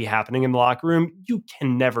conversations might be happening in the locker room, you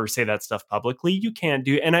can never say that stuff publicly. You can't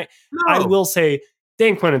do. And I will say,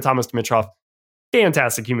 Dan Quinn and Thomas Dimitroff,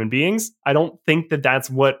 fantastic human beings. I don't think that that's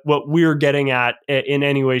what we're getting at in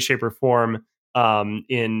any way, shape, or form.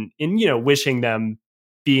 In wishing them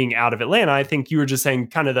being out of Atlanta. I think you were just saying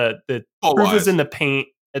kind of the proof is in the paint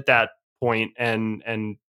at that point, and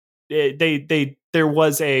there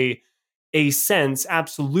was a sense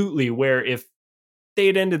absolutely where if they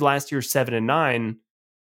had ended last year 7-9,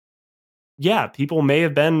 yeah, people may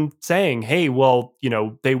have been saying, hey, well,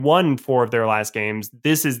 they won 4 of their last games.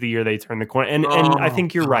 This is the year they turn the corner, and I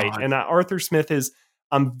think you're right. And Arthur Smith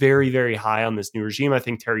I'm very, very high on this new regime. I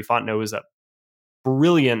think Terry Fontenot is a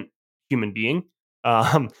brilliant human being.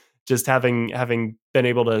 Just having been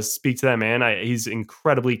able to speak to that man, he's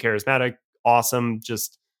incredibly charismatic, awesome,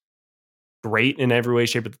 just great in every way,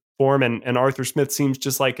 shape, or form. And Arthur Smith seems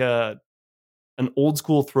just like an old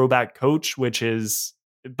school throwback coach,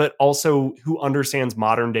 but also who understands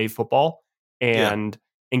modern day football and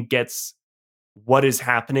gets what is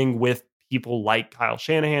happening with people like Kyle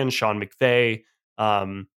Shanahan, Sean McVay,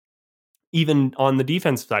 even on the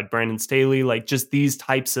defensive side, Brandon Staley, like just these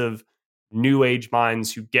types of new age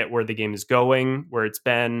minds who get where the game is going, where it's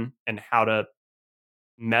been, and how to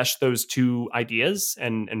mesh those two ideas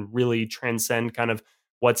and really transcend kind of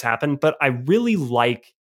what's happened. But I really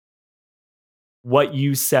like what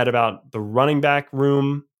you said about the running back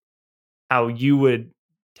room, how you would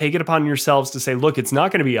take it upon yourselves to say, look, it's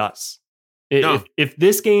not going to be us. If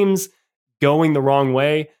this game's going the wrong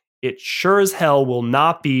way, it sure as hell will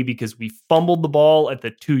not be because we fumbled the ball at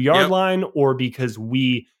the 2-yard line or because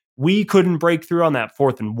we couldn't break through on that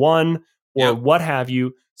 4th and 1 or what have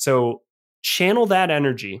you. So channel that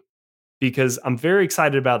energy, because I'm very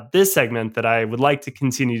excited about this segment that I would like to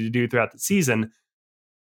continue to do throughout the season.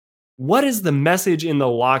 What is the message in the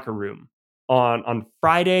locker room on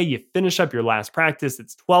Friday? You finish up your last practice.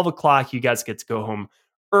 It's 12 o'clock. You guys get to go home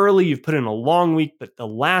early. You've put in a long week, but the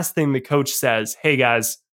last thing the coach says, hey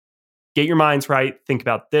guys, get your minds right. Think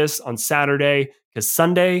about this on Saturday, because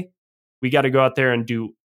Sunday we got to go out there and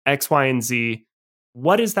do X, Y, and Z.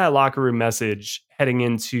 What is that locker room message heading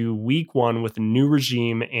into week 1 with a new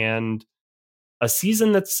regime and a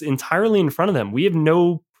season that's entirely in front of them? We have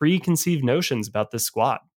no preconceived notions about this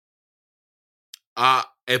squad.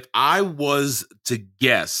 If I was to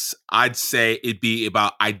guess, I'd say it'd be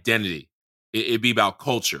about identity. It'd be about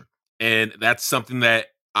culture. And that's something that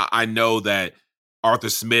I know that Arthur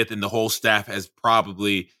Smith and the whole staff has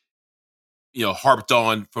probably harped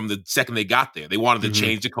on from the second they got there. They wanted to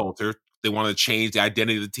change the culture. They wanted to change the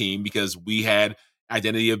identity of the team because we had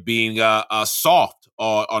identity of being soft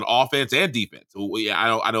on offense and defense.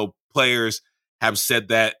 I know players have said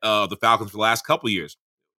that the Falcons for the last couple of years,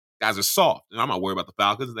 guys are soft, and I'm not worried about the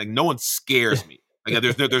Falcons. Like no one scares me. Like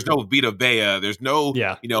there's no Vita Vea. There's no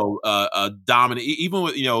dominant. Even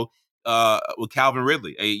with Calvin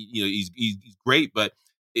Ridley, he's great, but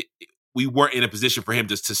we weren't in a position for him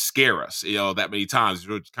just to scare us, that many times.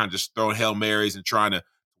 We were kind of just throwing Hail Marys and trying to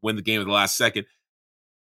win the game at the last second.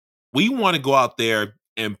 We want to go out there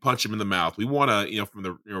and punch him in the mouth. We want to, from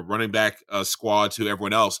the running back squad to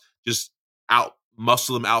everyone else, just out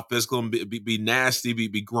muscle him, out physical him, be nasty,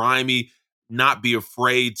 be grimy, not be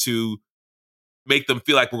afraid to make them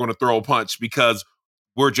feel like we're going to throw a punch because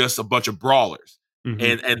we're just a bunch of brawlers.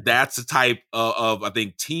 And that's the type of I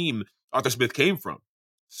think team Arthur Smith came from.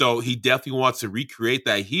 So he definitely wants to recreate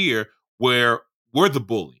that here where we're the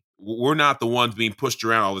bully. We're not the ones being pushed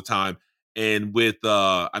around all the time. And with,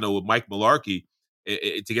 I know with Mike Mularkey,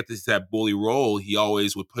 to get this that bully role, he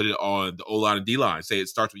always would put it on the O-line and D-line, say it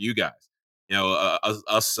starts with you guys.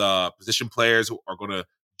 Us position players are going to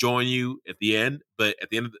join you at the end, but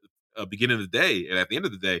at the end of the beginning of the day, and at the end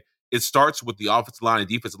of the day, it starts with the offensive line and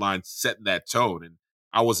defensive line setting that tone. And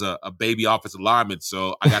I was a baby offensive lineman,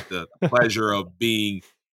 so I got the pleasure of being,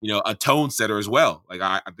 a tone setter as well. Like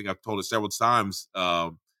I think I've told it several times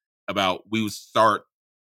about we would start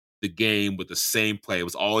the game with the same play. It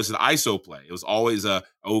was always an ISO play. It was always There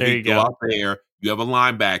Ovi, you go go. out there. You have a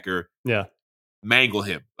linebacker, Yeah. mangle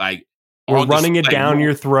him. Like, We're on this running it play, down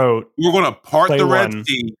your throat. we're going to part Play the Red one.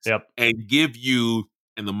 Seas Yep. and give you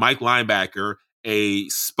and the Mike linebacker a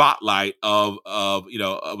spotlight of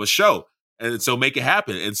a show. And so make it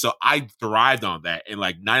happen. And so I thrived on that. And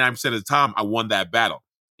like 99% of the time, I won that battle.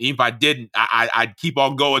 Even if I didn't, I'd keep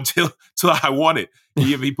on going till I won it.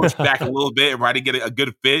 Even if he pushed back a little bit and I didn't get a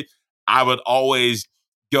good fit, I would always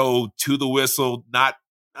go to the whistle, not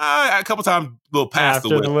a couple times a little past After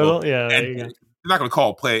the whistle. the middle? Yeah, there And you go. you're not going to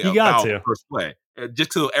call a play You got foul to. first play.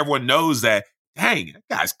 Just so everyone knows that, dang, that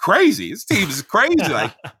guy's crazy. His team is crazy.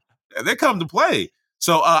 Like, they come to play.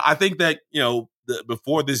 So I think that,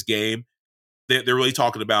 before this game, they're really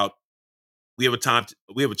talking about we have a chance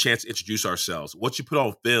to introduce ourselves. What you put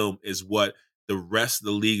on film is what the rest of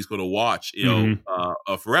the league is going to watch,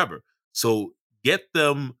 forever. So get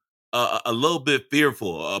them a little bit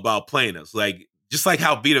fearful about playing us. Like, just like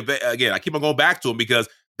how Vita, again, I keep on going back to him because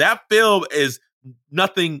that film is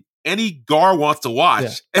nothing any guard wants to watch.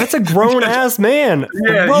 Yeah. That's a grown ass man.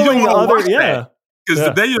 Yeah, you don't want to watch that.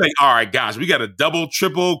 Because then you're like, all right, gosh, we got to double,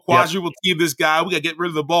 triple, quadruple team this guy. We got to get rid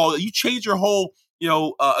of the ball. You change your whole,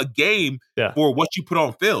 a game for what you put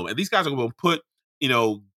on film. And these guys are going to put,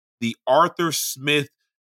 the Arthur Smith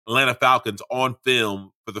Atlanta Falcons on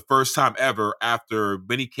film for the first time ever after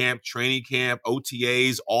mini camp, training camp,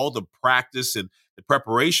 OTAs, all the practice and the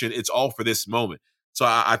preparation. It's all for this moment. So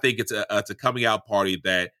I think it's a coming out party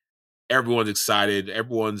that everyone's excited.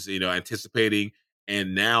 Everyone's, anticipating.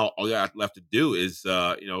 And now all you got left to do is,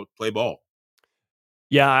 play ball.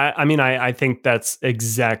 Yeah, I think that's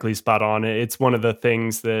exactly spot on. It's one of the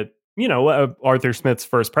things that, Arthur Smith's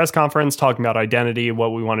first press conference talking about identity,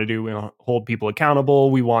 what we want to do, we want to hold people accountable.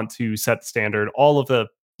 We want to set the standard, all of the,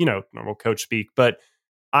 normal coach speak. But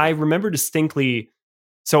I remember distinctly,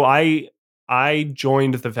 so I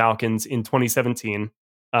joined the Falcons in 2017.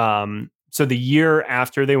 So the year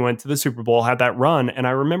after they went to the Super Bowl, had that run. And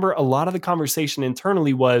I remember a lot of the conversation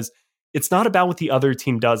internally was, it's not about what the other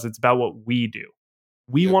team does. It's about what we do.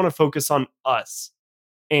 We want to focus on us.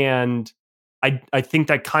 And I think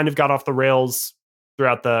that kind of got off the rails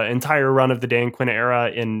throughout the entire run of the Dan Quinn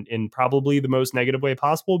era in probably the most negative way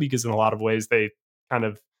possible, because in a lot of ways they kind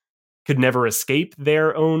of could never escape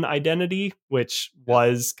their own identity, which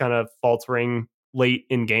was kind of faltering late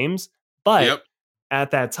in games. But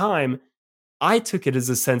at that time, I took it as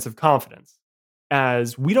a sense of confidence,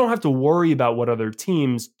 as we don't have to worry about what other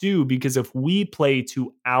teams do, because if we play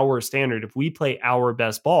to our standard, if we play our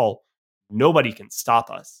best ball, nobody can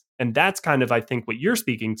stop us. And that's kind of, I think, what you're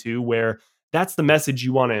speaking to, where that's the message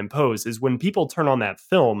you want to impose, is when people turn on that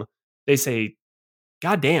film, they say,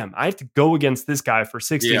 God damn, I have to go against this guy for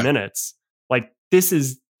 60 minutes. Like,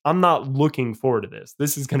 I'm not looking forward to this.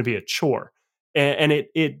 This is going to be a chore. And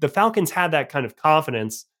the Falcons had that kind of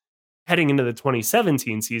confidence heading into the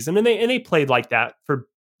 2017 season. And they played like that for,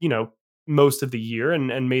 most of the year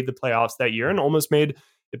and made the playoffs that year and almost made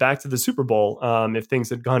it back to the Super Bowl if things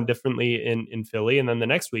had gone differently in Philly and then the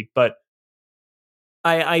next week. But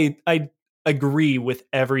I agree with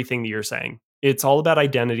everything that you're saying. It's all about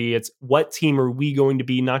identity. It's what team are we going to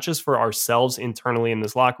be, not just for ourselves internally in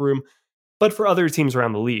this locker room, but for other teams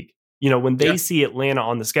around the league. When they see Atlanta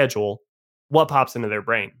on the schedule, what pops into their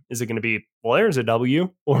brain? Is it going to be, well, there's a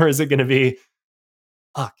W? Or is it going to be,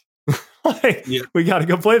 fuck, we got to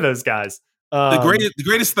go play those guys? The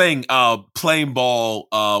greatest thing playing ball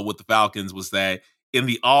with the Falcons was that in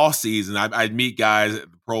the off season, I'd meet guys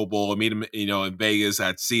at the Pro Bowl, I'd meet them, in Vegas.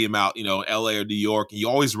 I'd see them out, LA or New York. And you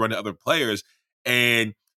always run to other players,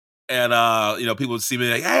 and people would see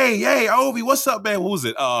me like, hey, Ovi, what's up, man? What was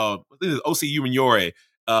it? I think it was OC Umenyiore.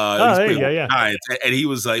 And he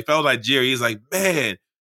was like, fellow Nigeria. He's like, man,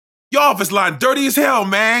 your office line dirty as hell,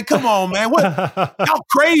 man. Come on, man. What? Y'all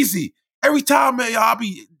crazy. Every time, man, I'll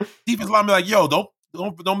be defense line be like, yo, don't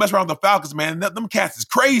mess around with the Falcons, man. Them cats is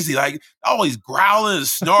crazy. Like, always growling and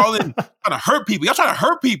snarling, trying to hurt people. Y'all trying to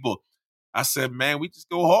hurt people. I said, man, we just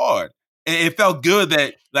go hard. And it felt good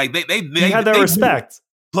that like they had their respect.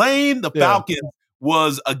 Playing the Falcons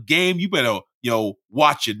was a game you better,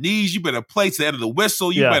 watch your knees. You better play to the end of the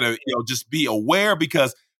whistle. You better, just be aware,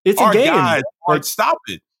 because it's our a game. Guys aren't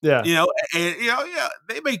stopping. Yeah.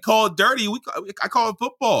 They may call it dirty. I call it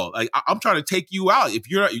football. Like, I'm trying to take you out. If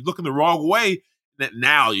you're looking the wrong way,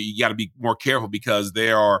 now you got to be more careful, because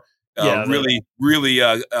they are really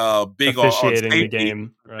big officiating on the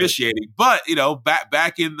game. Right. Officiating. But,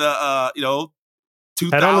 back in the,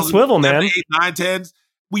 2000, head on the swivel, man. 8, 9, 10s,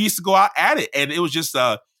 we used to go out at it. And it was just,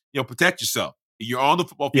 protect yourself. You're on the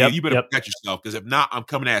football field. Yep, You better yep. protect yourself, because if not, I'm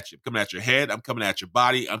coming at you. I'm coming at your head. I'm coming at your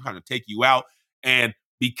body. I'm trying to take you out. And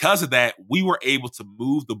because of that, we were able to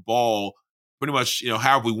move the ball pretty much,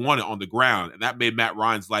 however we wanted on the ground, and that made Matt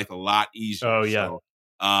Ryan's life a lot easier. Oh, yeah. So,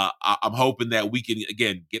 I'm hoping that we can,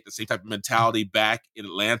 again, get the same type of mentality back in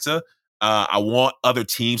Atlanta. I want other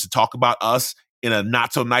teams to talk about us in a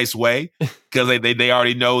not so nice way, because they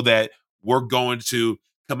already know that we're going to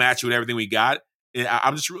come at you with everything we got. And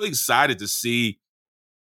I'm just really excited to see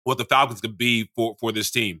what the Falcons could be for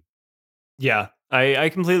this team. Yeah, I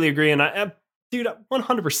completely agree. And dude,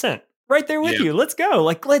 100% right there with you. Let's go.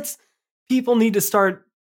 Like, people need to start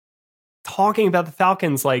talking about the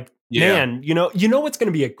Falcons. Like, man, you know what's going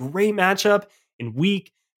to be a great matchup in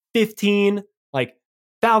week 15? Like,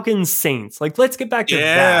 Falcons Saints. Like, let's get back to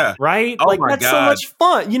that, right? Oh, like, my that's God. so much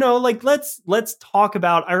fun. Like, let's talk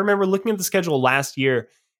about. I remember looking at the schedule last year,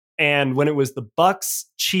 and when it was the Bucks,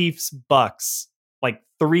 Chiefs, Bucks, like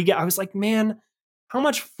 3 guys, I was like, man, how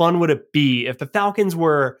much fun would it be if the Falcons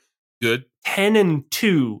were good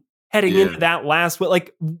 10-2 heading into that last week?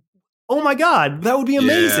 Like, oh my God, that would be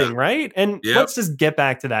amazing, right? And let's just get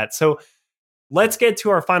back to that. So let's get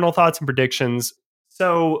to our final thoughts and predictions.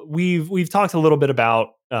 So we've talked a little bit about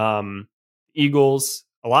Eagles,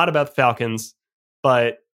 a lot about the Falcons,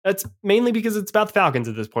 but that's mainly because it's about the Falcons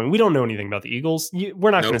at this point. We don't know anything about the Eagles. We're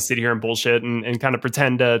not going to sit here and bullshit and kind of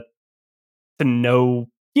pretend to know.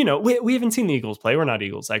 We haven't seen the Eagles play. We're not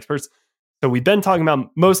Eagles experts. So we've been talking about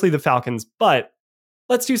mostly the Falcons, but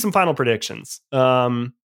let's do some final predictions.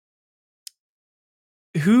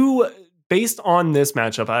 Who, based on this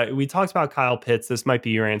matchup, we talked about Kyle Pitts. This might be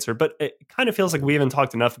your answer, but it kind of feels like we haven't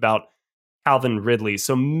talked enough about Calvin Ridley.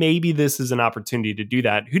 So maybe this is an opportunity to do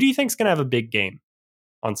that. Who do you think is going to have a big game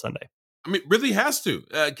on Sunday? I mean, Ridley has to.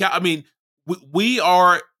 We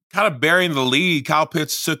are kind of burying the lead. Kyle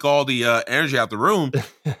Pitts took all the energy out the room.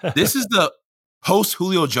 This is the post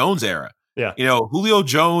Julio Jones era. Yeah. Julio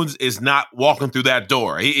Jones is not walking through that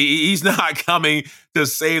door. He's not coming to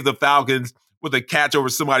save the Falcons with a catch over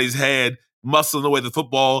somebody's head, muscling away the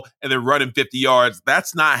football, and then running 50 yards.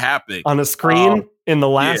 That's not happening. On a screen in the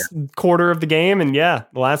last quarter of the game, and the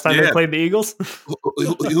last time they played the Eagles.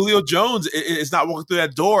 Julio Jones is not walking through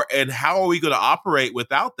that door, and how are we going to operate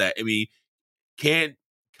without that? I mean, can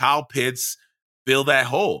Kyle Pitts fill that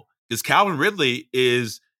hole? Because Calvin Ridley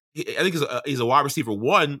is, I think he's a wide receiver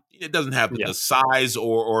 1. It doesn't have the size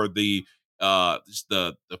or the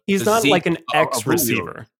he's not like an X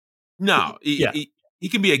receiver. No, he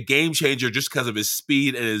can be a game changer just because of his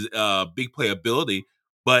speed and his big playability.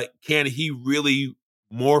 But can he really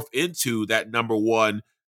morph into that number 1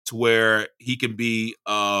 to where he can be,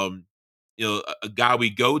 a guy we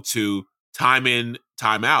go to time in,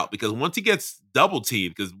 time out? Because once he gets double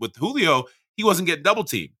teamed, because with Julio, he wasn't getting double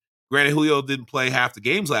teamed. Granted, Julio didn't play half the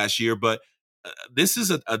games last year, but this is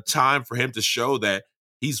a time for him to show that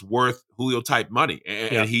he's worth Julio type money,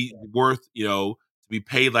 and he's worth, to be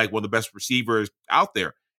paid like one of the best receivers out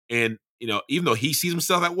there. And, even though he sees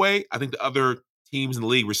himself that way, I think the other teams in the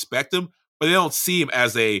league respect him, but they don't see him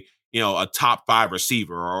as a top 5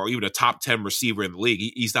 receiver or even a top 10 receiver in the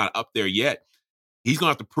league. He's not up there yet. He's going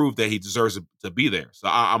to have to prove that he deserves to be there. So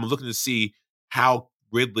I'm looking to see how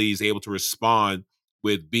Ridley is able to respond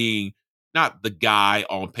with being not the guy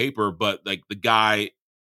on paper, but like the guy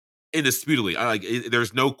indisputably.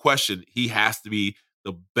 There's no question he has to be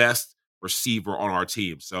the best receiver on our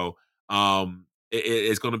team. So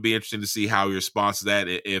it's going to be interesting to see how he responds to that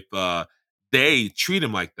if they treat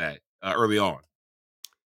him like that early on.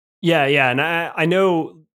 Yeah. And I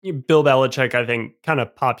know Bill Belichick, I think, kind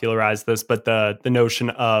of popularized this, but the notion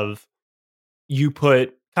of you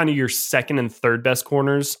put kind of your second and third best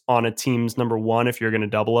corners on a team's number 1 if you're going to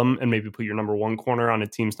double them, and maybe put your number 1 corner on a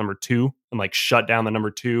team's number 2 and like shut down the number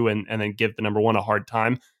 2 and then give the number 1 a hard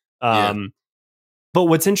time. But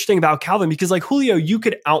what's interesting about Calvin, because like Julio, you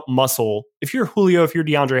could out muscle. If you're Julio, if you're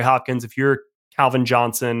DeAndre Hopkins, if you're Calvin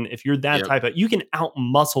Johnson, if you're that type of, you can out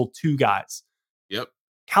muscle 2 guys. Yep.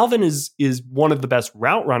 Calvin is one of the best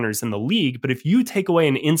route runners in the league, but if you take away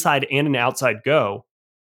an inside and an outside go,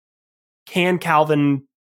 can Calvin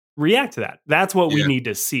react to that? That's what we need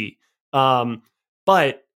to see.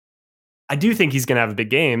 But I do think he's going to have a big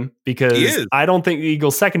game because I don't think the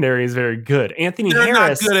Eagles secondary is very good. They're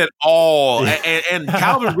Harris, not good at all. and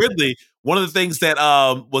Calvin Ridley, one of the things that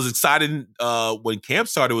was exciting when camp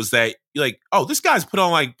started was that you're like, oh, this guy's put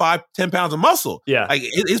on like 5-10 pounds of muscle. Yeah. Like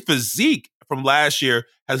his physique from last year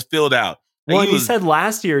has filled out. Well, he said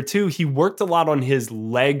last year too, he worked a lot on his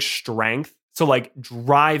leg strength. So like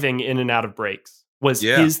driving in and out of breaks was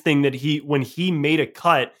his thing, that when he made a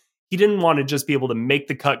cut, he didn't want to just be able to make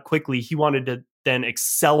the cut quickly. He wanted to then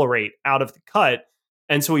accelerate out of the cut.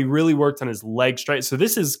 And so he really worked on his leg strength. So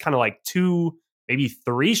this is kind of like 2, maybe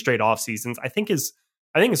 3 straight off seasons. I think his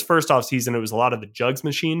first off season, it was a lot of the jugs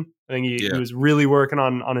machine. I think he was really working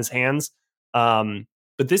on his hands.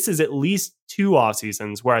 But this is at least 2 off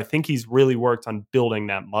seasons where I think he's really worked on building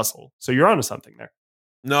that muscle. So you're onto something there.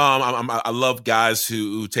 No, I love guys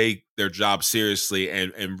who take their job seriously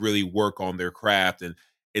and really work on their craft. And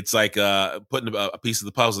it's like putting a piece of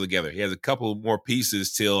the puzzle together. He has a couple more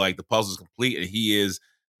pieces till like the puzzle is complete, and he is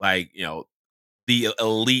like, the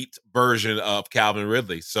elite version of Calvin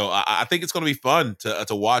Ridley. So I think it's going to be fun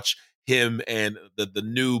to watch him and the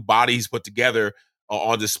new body he's put together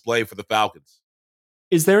on display for the Falcons.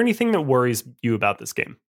 Is there anything that worries you about this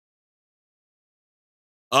game?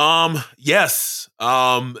 Yes.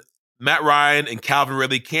 Matt Ryan and Calvin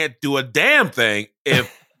Ridley can't do a damn thing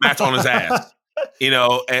if Matt's on his ass.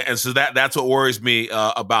 And so that's what worries me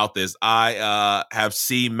about this. I have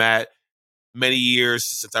seen Matt many years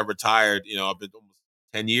since I retired. I've been almost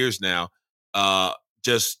 10 years now.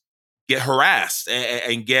 Just get harassed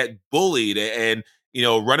and get bullied and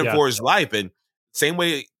running for his life. And same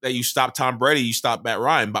way that you stop Tom Brady, you stop Matt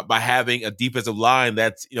Ryan by having a defensive line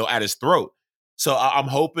that's at his throat. So I'm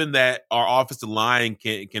hoping that our offensive line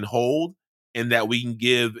can hold, and that we can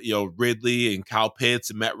give Ridley and Kyle Pitts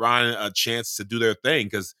and Matt Ryan a chance to do their thing.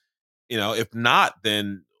 Because if not,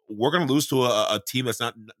 then we're going to lose to a team that's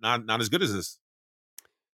not as good as this.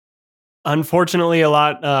 Unfortunately, a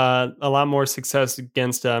lot more success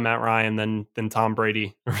against Matt Ryan than Tom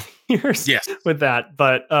Brady years with that.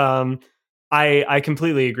 But I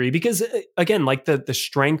completely agree, because again, like the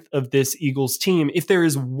strength of this Eagles team, if there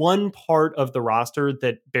is one part of the roster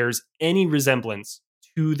that bears any resemblance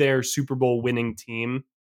to their Super Bowl winning team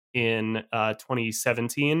in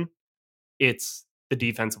 2017, it's the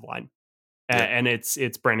defensive line. And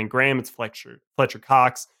it's Brandon Graham, it's Fletcher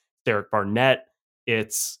Cox, Derek Barnett,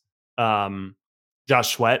 it's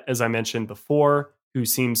Josh Sweat, as I mentioned before, who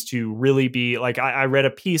seems to really be like, I read a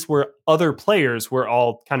piece where other players were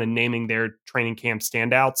all kind of naming their training camp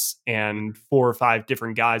standouts, and 4 or 5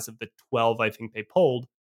 different guys of the 12 I think they polled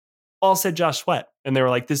all said Josh Sweat, and they were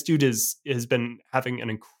like, this dude has been having an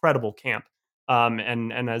incredible camp,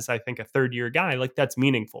 and as I think a 3rd-year guy, like, that's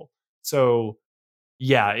meaningful. So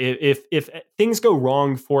yeah, if things go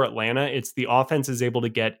wrong for Atlanta, it's the offense is able to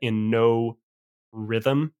get in no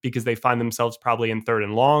rhythm because they find themselves probably in 3rd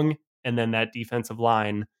and long, and then that defensive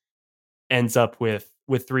line ends up with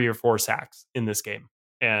 3 or 4 sacks in this game,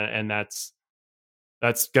 and that's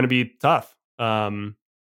going to be tough.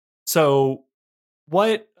 So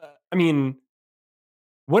what are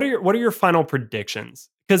your final predictions?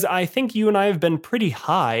 Because I think you and I have been pretty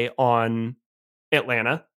high on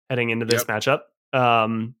Atlanta heading into this matchup,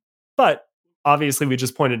 but obviously we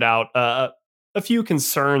just pointed out a few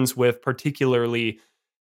concerns with particularly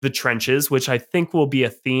the trenches, which I think will be a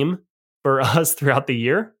theme for us throughout the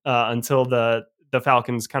year until the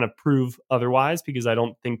Falcons kind of prove otherwise, because I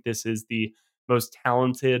don't think this is the most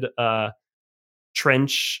talented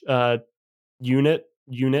trench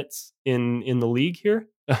units in the league here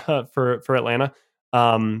for Atlanta.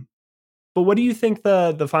 But what do you think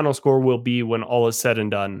the final score will be when all is said and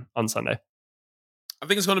done on Sunday? I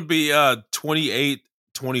think it's going to be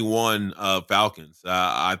 28-21 Falcons.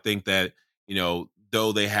 I think that,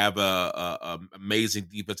 though they have a amazing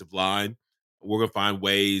defensive line, we're going to find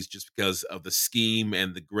ways, just because of the scheme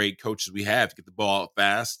and the great coaches we have, to get the ball out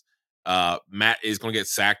fast. Matt is going to get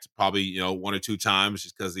sacked probably 1 or 2 times,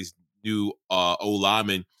 just because these new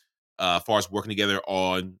O-linemen, as far as working together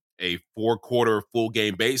on a 4-quarter full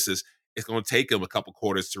game basis, it's going to take him a couple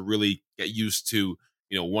quarters to really get used to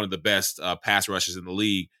one of the best pass rushers in the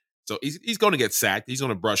league. So he's going to get sacked. He's going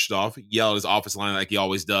to brush it off, yell at his offensive line like he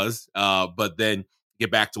always does, but then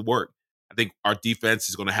get back to work. I think our defense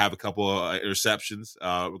is going to have a couple of interceptions.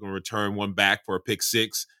 We're going to return one back for a pick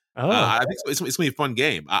 6. I think it's going to be a fun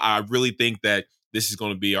game. I really think that this is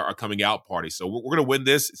going to be our coming out party. So we're going to win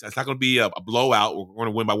this. It's not going to be a blowout. We're going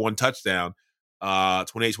to win by 1 touchdown.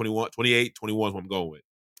 28-21 is what I'm going with.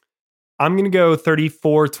 I'm going to go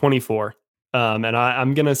 34-24. And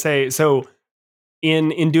I'm going to say, so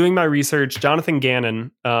in doing my research, Jonathan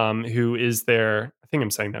Gannon, who is their, I think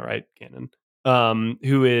I'm saying that right, Gannon,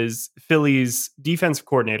 who is Philly's defensive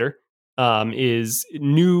coordinator, is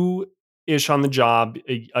new-ish on the job,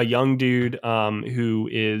 a young dude who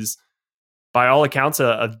is, by all accounts,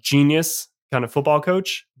 a genius kind of football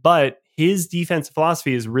coach, but his defensive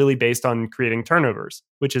philosophy is really based on creating turnovers,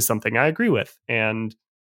 which is something I agree with. And,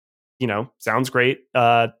 sounds great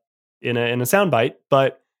in a soundbite,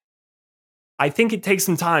 but I think it takes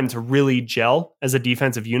some time to really gel as a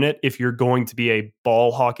defensive unit if you're going to be a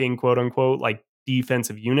ball hawking, quote unquote, like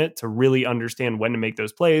defensive unit, to really understand when to make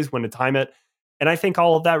those plays, when to time it. And I think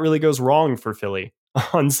all of that really goes wrong for Philly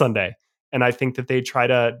on Sunday. And I think that they try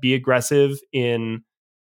to be aggressive in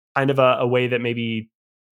kind of a way that maybe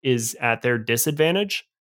is at their disadvantage.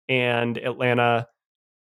 And Atlanta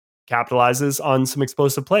capitalizes on some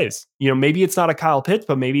explosive plays. Maybe it's not a Kyle Pitts,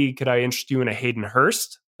 but maybe could I interest you in a Hayden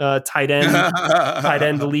Hurst tight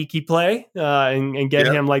end leaky play and get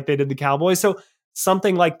him like they did the Cowboys. So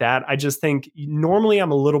something like that. I just think normally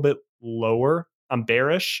I'm a little bit lower. I'm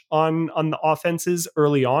bearish on the offenses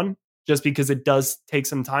early on, just because it does take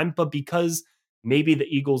some time, but because maybe the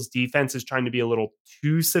Eagles defense is trying to be a little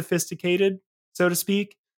too sophisticated, so to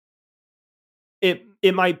speak,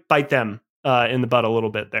 it might bite them in the butt a little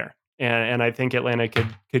bit there. And I think Atlanta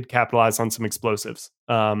could capitalize on some explosives.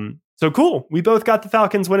 So cool. We both got the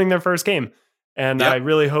Falcons winning their first game. And I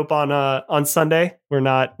really hope on Sunday we're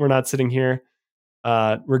not sitting here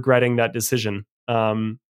regretting that decision.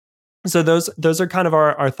 So those are kind of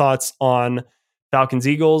our thoughts on Falcons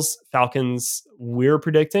Eagles. Falcons, we're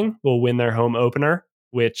predicting, will win their home opener,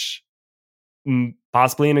 which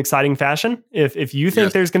possibly in exciting fashion. If you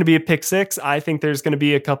think there's going to be a pick six, I think there's going to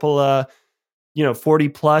be a couple 40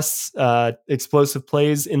 plus explosive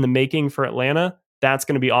plays in the making for Atlanta. That's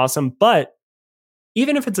going to be awesome. But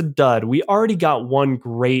even if it's a dud, we already got one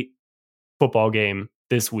great football game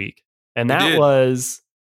this week. And that was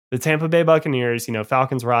the Tampa Bay Buccaneers,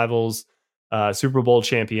 Falcons rivals, Super Bowl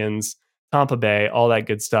champions, Tampa Bay, all that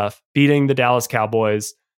good stuff, beating the Dallas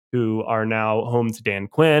Cowboys, who are now home to Dan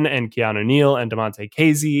Quinn and Keanu Neal and Damontae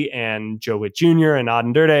Kazee and Joe Witt Jr. and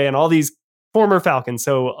Aden Durde and all these former Falcons.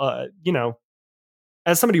 So,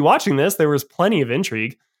 as somebody watching this, there was plenty of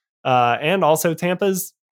intrigue. And also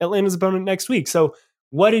Atlanta's opponent next week. So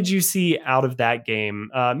what did you see out of that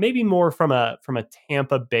game? Maybe more from a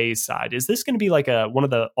Tampa Bay side. Is this going to be like one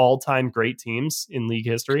of the all-time great teams in league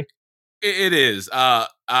history? It is. I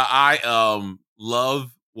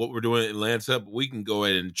love what we're doing in Atlanta, but we can go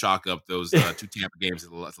ahead and chalk up those two Tampa games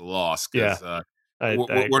as a loss, because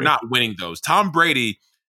we're not winning those. Tom Brady,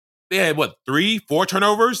 they had 3-4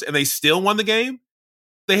 turnovers and they still won the game.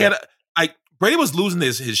 They had Brady was losing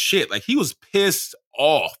his shit. Like, he was pissed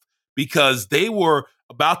off because they were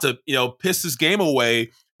about to piss this game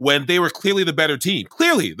away when they were clearly the better team.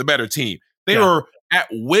 They were at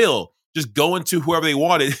will just going to whoever they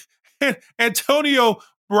wanted. And Antonio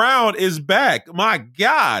Brown is back. My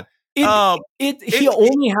God. He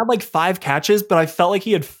only had like 5 catches, but I felt like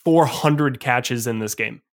he had 400 catches in this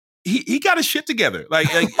game. He got his shit together.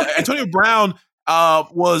 Like Antonio Brown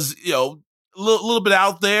was, a little bit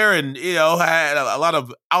out there and, had a lot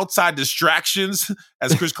of outside distractions,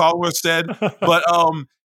 as Chris Collinsworth said. But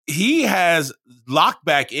he has locked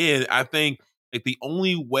back in. I think like the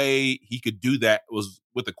only way he could do that was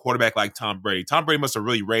with a quarterback like Tom Brady. Tom Brady must have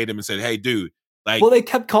really rated him and said, "Hey, dude." Like, well, they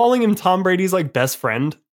kept calling him Tom Brady's like best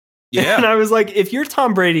friend. Yeah. And I was like, if you're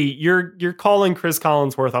Tom Brady, you're calling Chris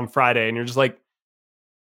Collinsworth on Friday and you're just like,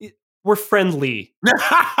 we're friendly.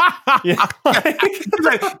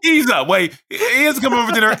 He's up. Wait, he has to come over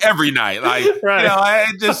for dinner every night. Like, right.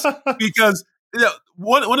 Just because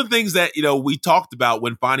one of the things that we talked about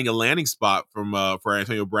when finding a landing spot for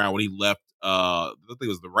Antonio Brown when he left, I think it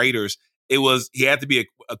was the Raiders. It was he had to be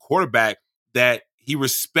a quarterback that he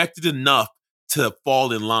respected enough to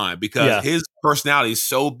fall in line, because his personality is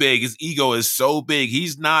so big, his ego is so big.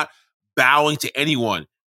 He's not bowing to anyone.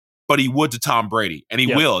 But he would to Tom Brady, and he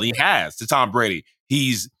will, and he has to Tom Brady.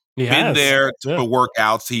 He's been there for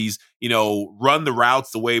workouts. He's, run the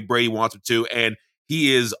routes the way Brady wants him to, and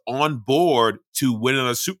he is on board to win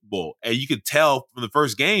another Super Bowl. And you could tell from the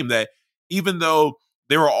first game that even though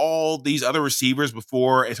there were all these other receivers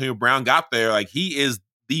before Antonio Brown got there, like, he is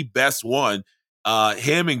the best one.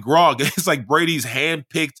 Him and Gronk, it's like Brady's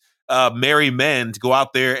handpicked merry men to go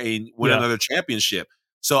out there and win another championship.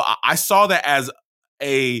 So I saw that as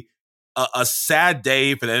a sad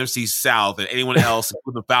day for the NFC South and anyone else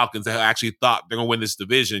with the Falcons that actually thought they're going to win this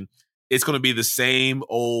division. It's going to be the same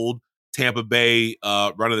old Tampa Bay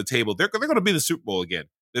run of the table. They're going to be in the Super Bowl again.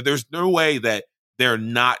 There's no way that they're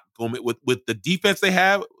not going to, with the defense they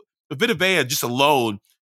have. Vita Vea just alone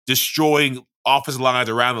destroying offensive lines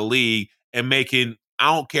around the league and making,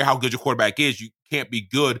 I don't care how good your quarterback is, you can't be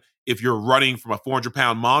good if you're running from a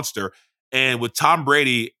 400-pound monster. And with Tom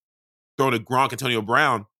Brady throwing to Gronk, Antonio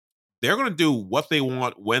Brown, they're going to do what they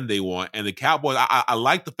want when they want. And the Cowboys, I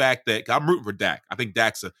like the fact that I'm rooting for Dak. I think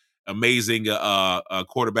Dak's an amazing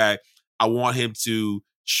quarterback. I want him to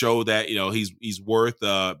show that he's worth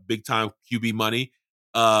big time QB money.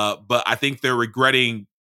 But I think they're regretting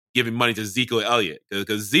giving money to Zeke Elliott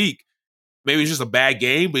because Zeke, maybe it's just a bad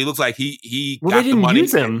game, but he looks like he got the money.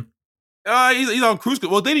 Use him. He's on cruise.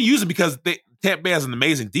 Well, they didn't use him because Tampa Bay has an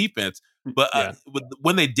amazing defense. But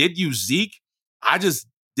when they did use Zeke, I just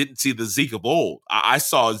didn't see the Zeke of old. I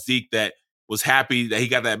saw Zeke that was happy that he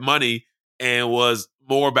got that money and was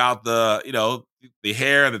more about the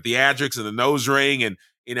hair and the theatrics and the nose ring and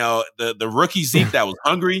the rookie Zeke that was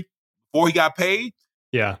hungry before he got paid.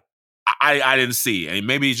 Yeah, I didn't see. And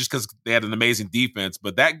maybe it's just because they had an amazing defense,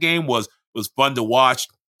 but that game was fun to watch.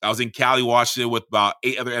 I was in Cali watching it with about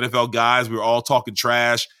 8 other NFL guys. We were all talking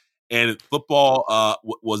trash, and football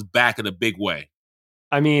was back in a big way.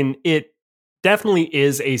 I mean, it definitely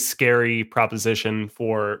is a scary proposition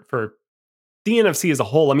for the NFC as a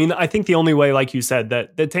whole. I mean, I think the only way, like you said,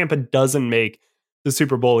 that Tampa doesn't make the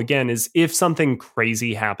Super Bowl again is if something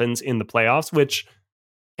crazy happens in the playoffs, which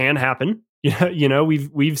can happen.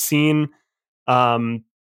 We've seen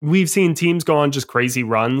teams go on just crazy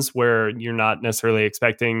runs where you're not necessarily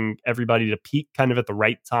expecting everybody to peak kind of at the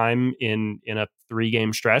right time in a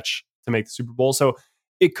 3-game stretch to make the Super Bowl. So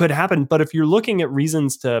it could happen. But if you're looking at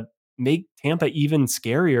reasons to make Tampa even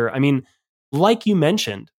scarier, I mean, like you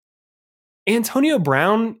mentioned, Antonio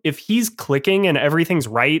Brown, if he's clicking and everything's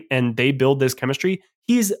right and they build this chemistry,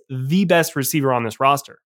 he's the best receiver on this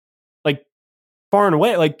roster. Like, far and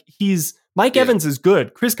away. Like, Mike Evans is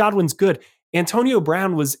good. Chris Godwin's good. Antonio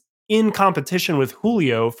Brown was in competition with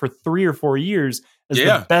Julio for 3 or 4 years as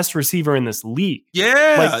the best receiver in this league.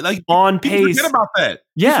 Yeah. Like on pace. Forget about that.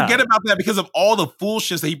 Yeah. You forget about that because of all the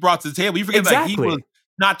foolishness that he brought to the table. You forget that he was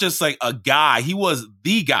not just like a guy. He was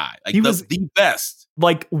the guy. Like he was the best.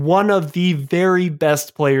 Like one of the very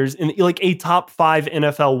best players in like a top 5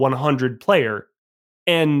 NFL 100 player.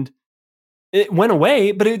 And it went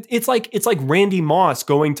away, but it's like Randy Moss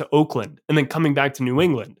going to Oakland and then coming back to New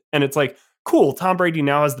England. And it's like, cool, Tom Brady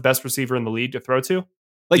now has the best receiver in the league to throw to.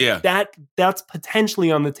 Like that's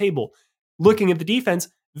potentially on the table. Looking at the defense,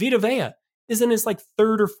 Vita Vea is in his like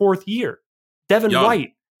 3rd or 4th year. Devin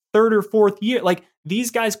White, 3rd or 4th year. Like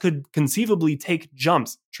these guys could conceivably take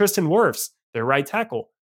jumps. Tristan Wirfs, their right tackle,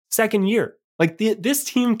 2nd year. Like this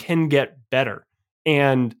team can get better.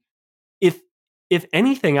 And if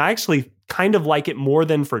anything, I actually kind of like it more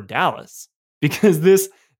than for Dallas because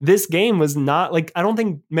this game was not like, I don't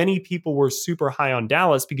think many people were super high on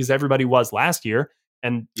Dallas because everybody was last year.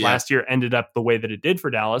 And last year ended up the way that it did for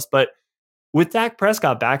Dallas. But with Dak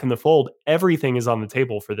Prescott back in the fold, everything is on the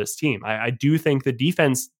table for this team. I do think the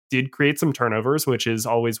defense did create some turnovers, which is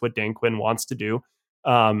always what Dan Quinn wants to do.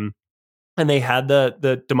 And they had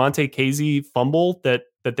the DeMonte Casey fumble that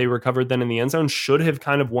they recovered then in the end zone should have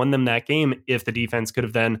kind of won them that game if the defense could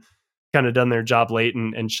have then kind of done their job late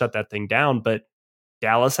and shut that thing down. But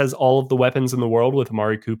Dallas has all of the weapons in the world with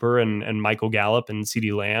Amari Cooper and Michael Gallup and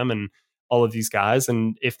CeeDee Lamb and all of these guys.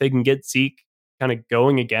 And if they can get Zeke kind of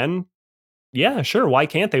going again, yeah, sure. Why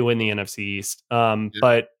can't they win the NFC East?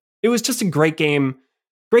 But it was just a great game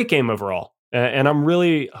overall. And I'm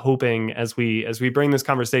really hoping as we bring this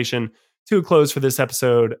conversation to a close for this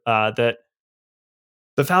episode, that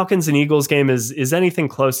the Falcons and Eagles game is anything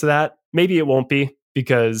close to that. Maybe it won't be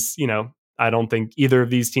because, I don't think either of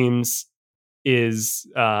these teams is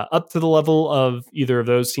up to the level of either of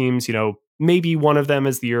those teams. Maybe one of them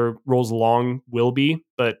as the year rolls along will be,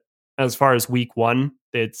 but as far as week 1,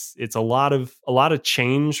 it's a lot of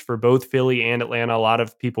change for both Philly and Atlanta. A lot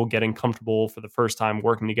of people getting comfortable for the first time,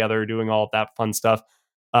 working together, doing all of that fun stuff.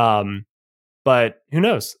 But who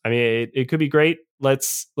knows? I mean, it could be great.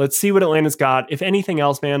 Let's see what Atlanta's got. If anything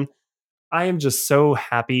else, man, I am just so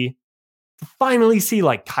happy to finally see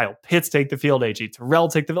like Kyle Pitts take the field, AJ Terrell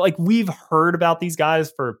take the field. Like we've heard about these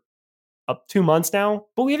guys for up 2 months now,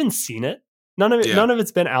 but we haven't seen it. None of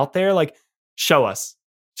it's been out there. Like show us.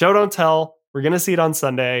 Show, don't tell. We're going to see it on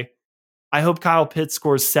Sunday. I hope Kyle Pitts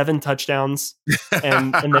scores 7 touchdowns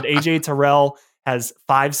and that AJ Terrell has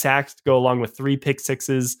 5 sacks to go along with 3 pick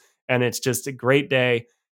sixes. And it's just a great day.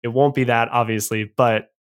 It won't be that, obviously,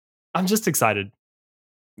 but I'm just excited.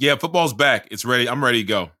 Yeah, football's back. It's ready. I'm ready to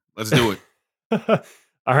go. Let's do it.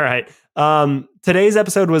 All right. Today's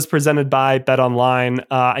episode was presented by BetOnline.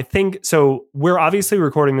 I think so. We're obviously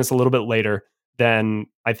recording this a little bit later than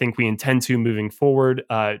I think we intend to moving forward.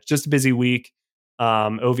 Just a busy week.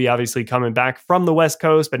 Ovi obviously coming back from the West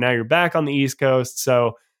Coast, but now you're back on the East Coast.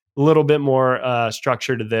 So a little bit more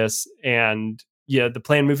structure to this. And yeah, the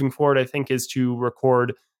plan moving forward, I think, is to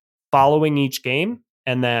record following each game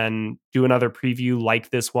and then do another preview like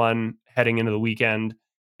this one heading into the weekend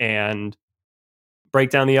and break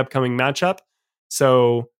down the upcoming matchup.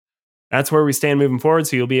 So that's where we stand moving forward.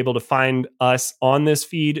 So you'll be able to find us on this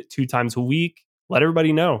feed 2 times a week. Let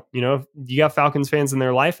everybody know, if you got Falcons fans in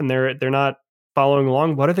their life and they're not following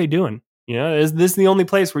along, what are they doing? Is this the only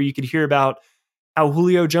place where you could hear about how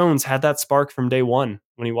Julio Jones had that spark from day one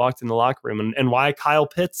when he walked in the locker room, and why Kyle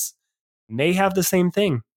Pitts may have the same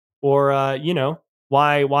thing, or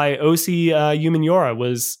why Osi Umenyiora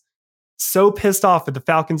was so pissed off at the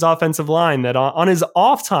Falcons offensive line that on his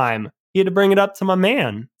off time he had to bring it up to my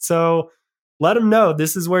man. So let him know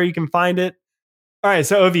this is where you can find it. All right,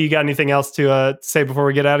 so Ovi, you got anything else to say before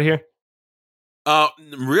we get out of here?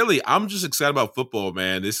 Really, I'm just excited about football,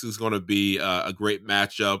 man. This is going to be a great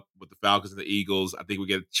matchup with the Falcons and the Eagles. I think we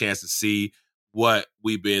get a chance to see what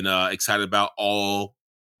we've been excited about all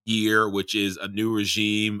year, which is a new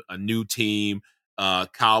regime, a new team.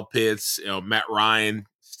 Kyle Pitts, Matt Ryan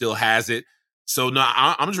still has it. So no,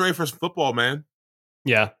 I'm just ready for some football, man.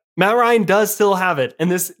 Yeah, Matt Ryan does still have it,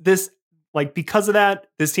 and this because of that,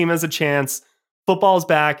 this team has a chance. Football's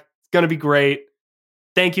back. It's going to be great.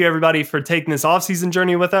 Thank you, everybody, for taking this offseason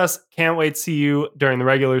journey with us. Can't wait to see you during the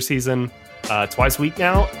regular season twice a week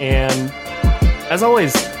now. And as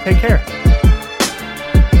always, take care.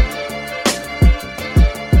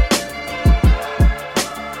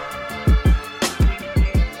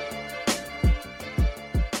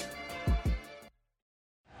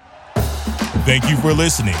 Thank you for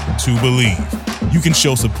listening to Believe. You can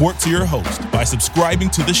show support to your host by subscribing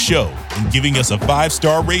to the show and giving us a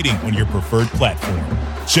 5-star rating on your preferred platform.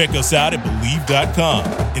 Check us out at Believe.com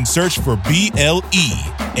and search for BLEAV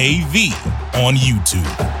on YouTube.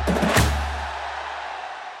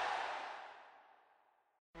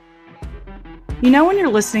 When you're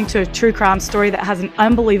listening to a true crime story that has an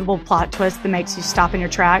unbelievable plot twist that makes you stop in your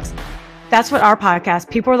tracks? That's what our podcast,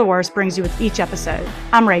 People Are the Worst, brings you with each episode.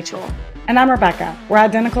 I'm Rachel. And I'm Rebecca. We're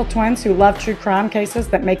identical twins who love true crime cases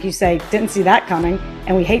that make you say, didn't see that coming,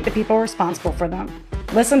 and we hate the people responsible for them.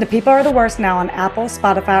 Listen to People Are the Worst now on Apple,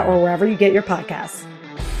 Spotify, or wherever you get your podcasts.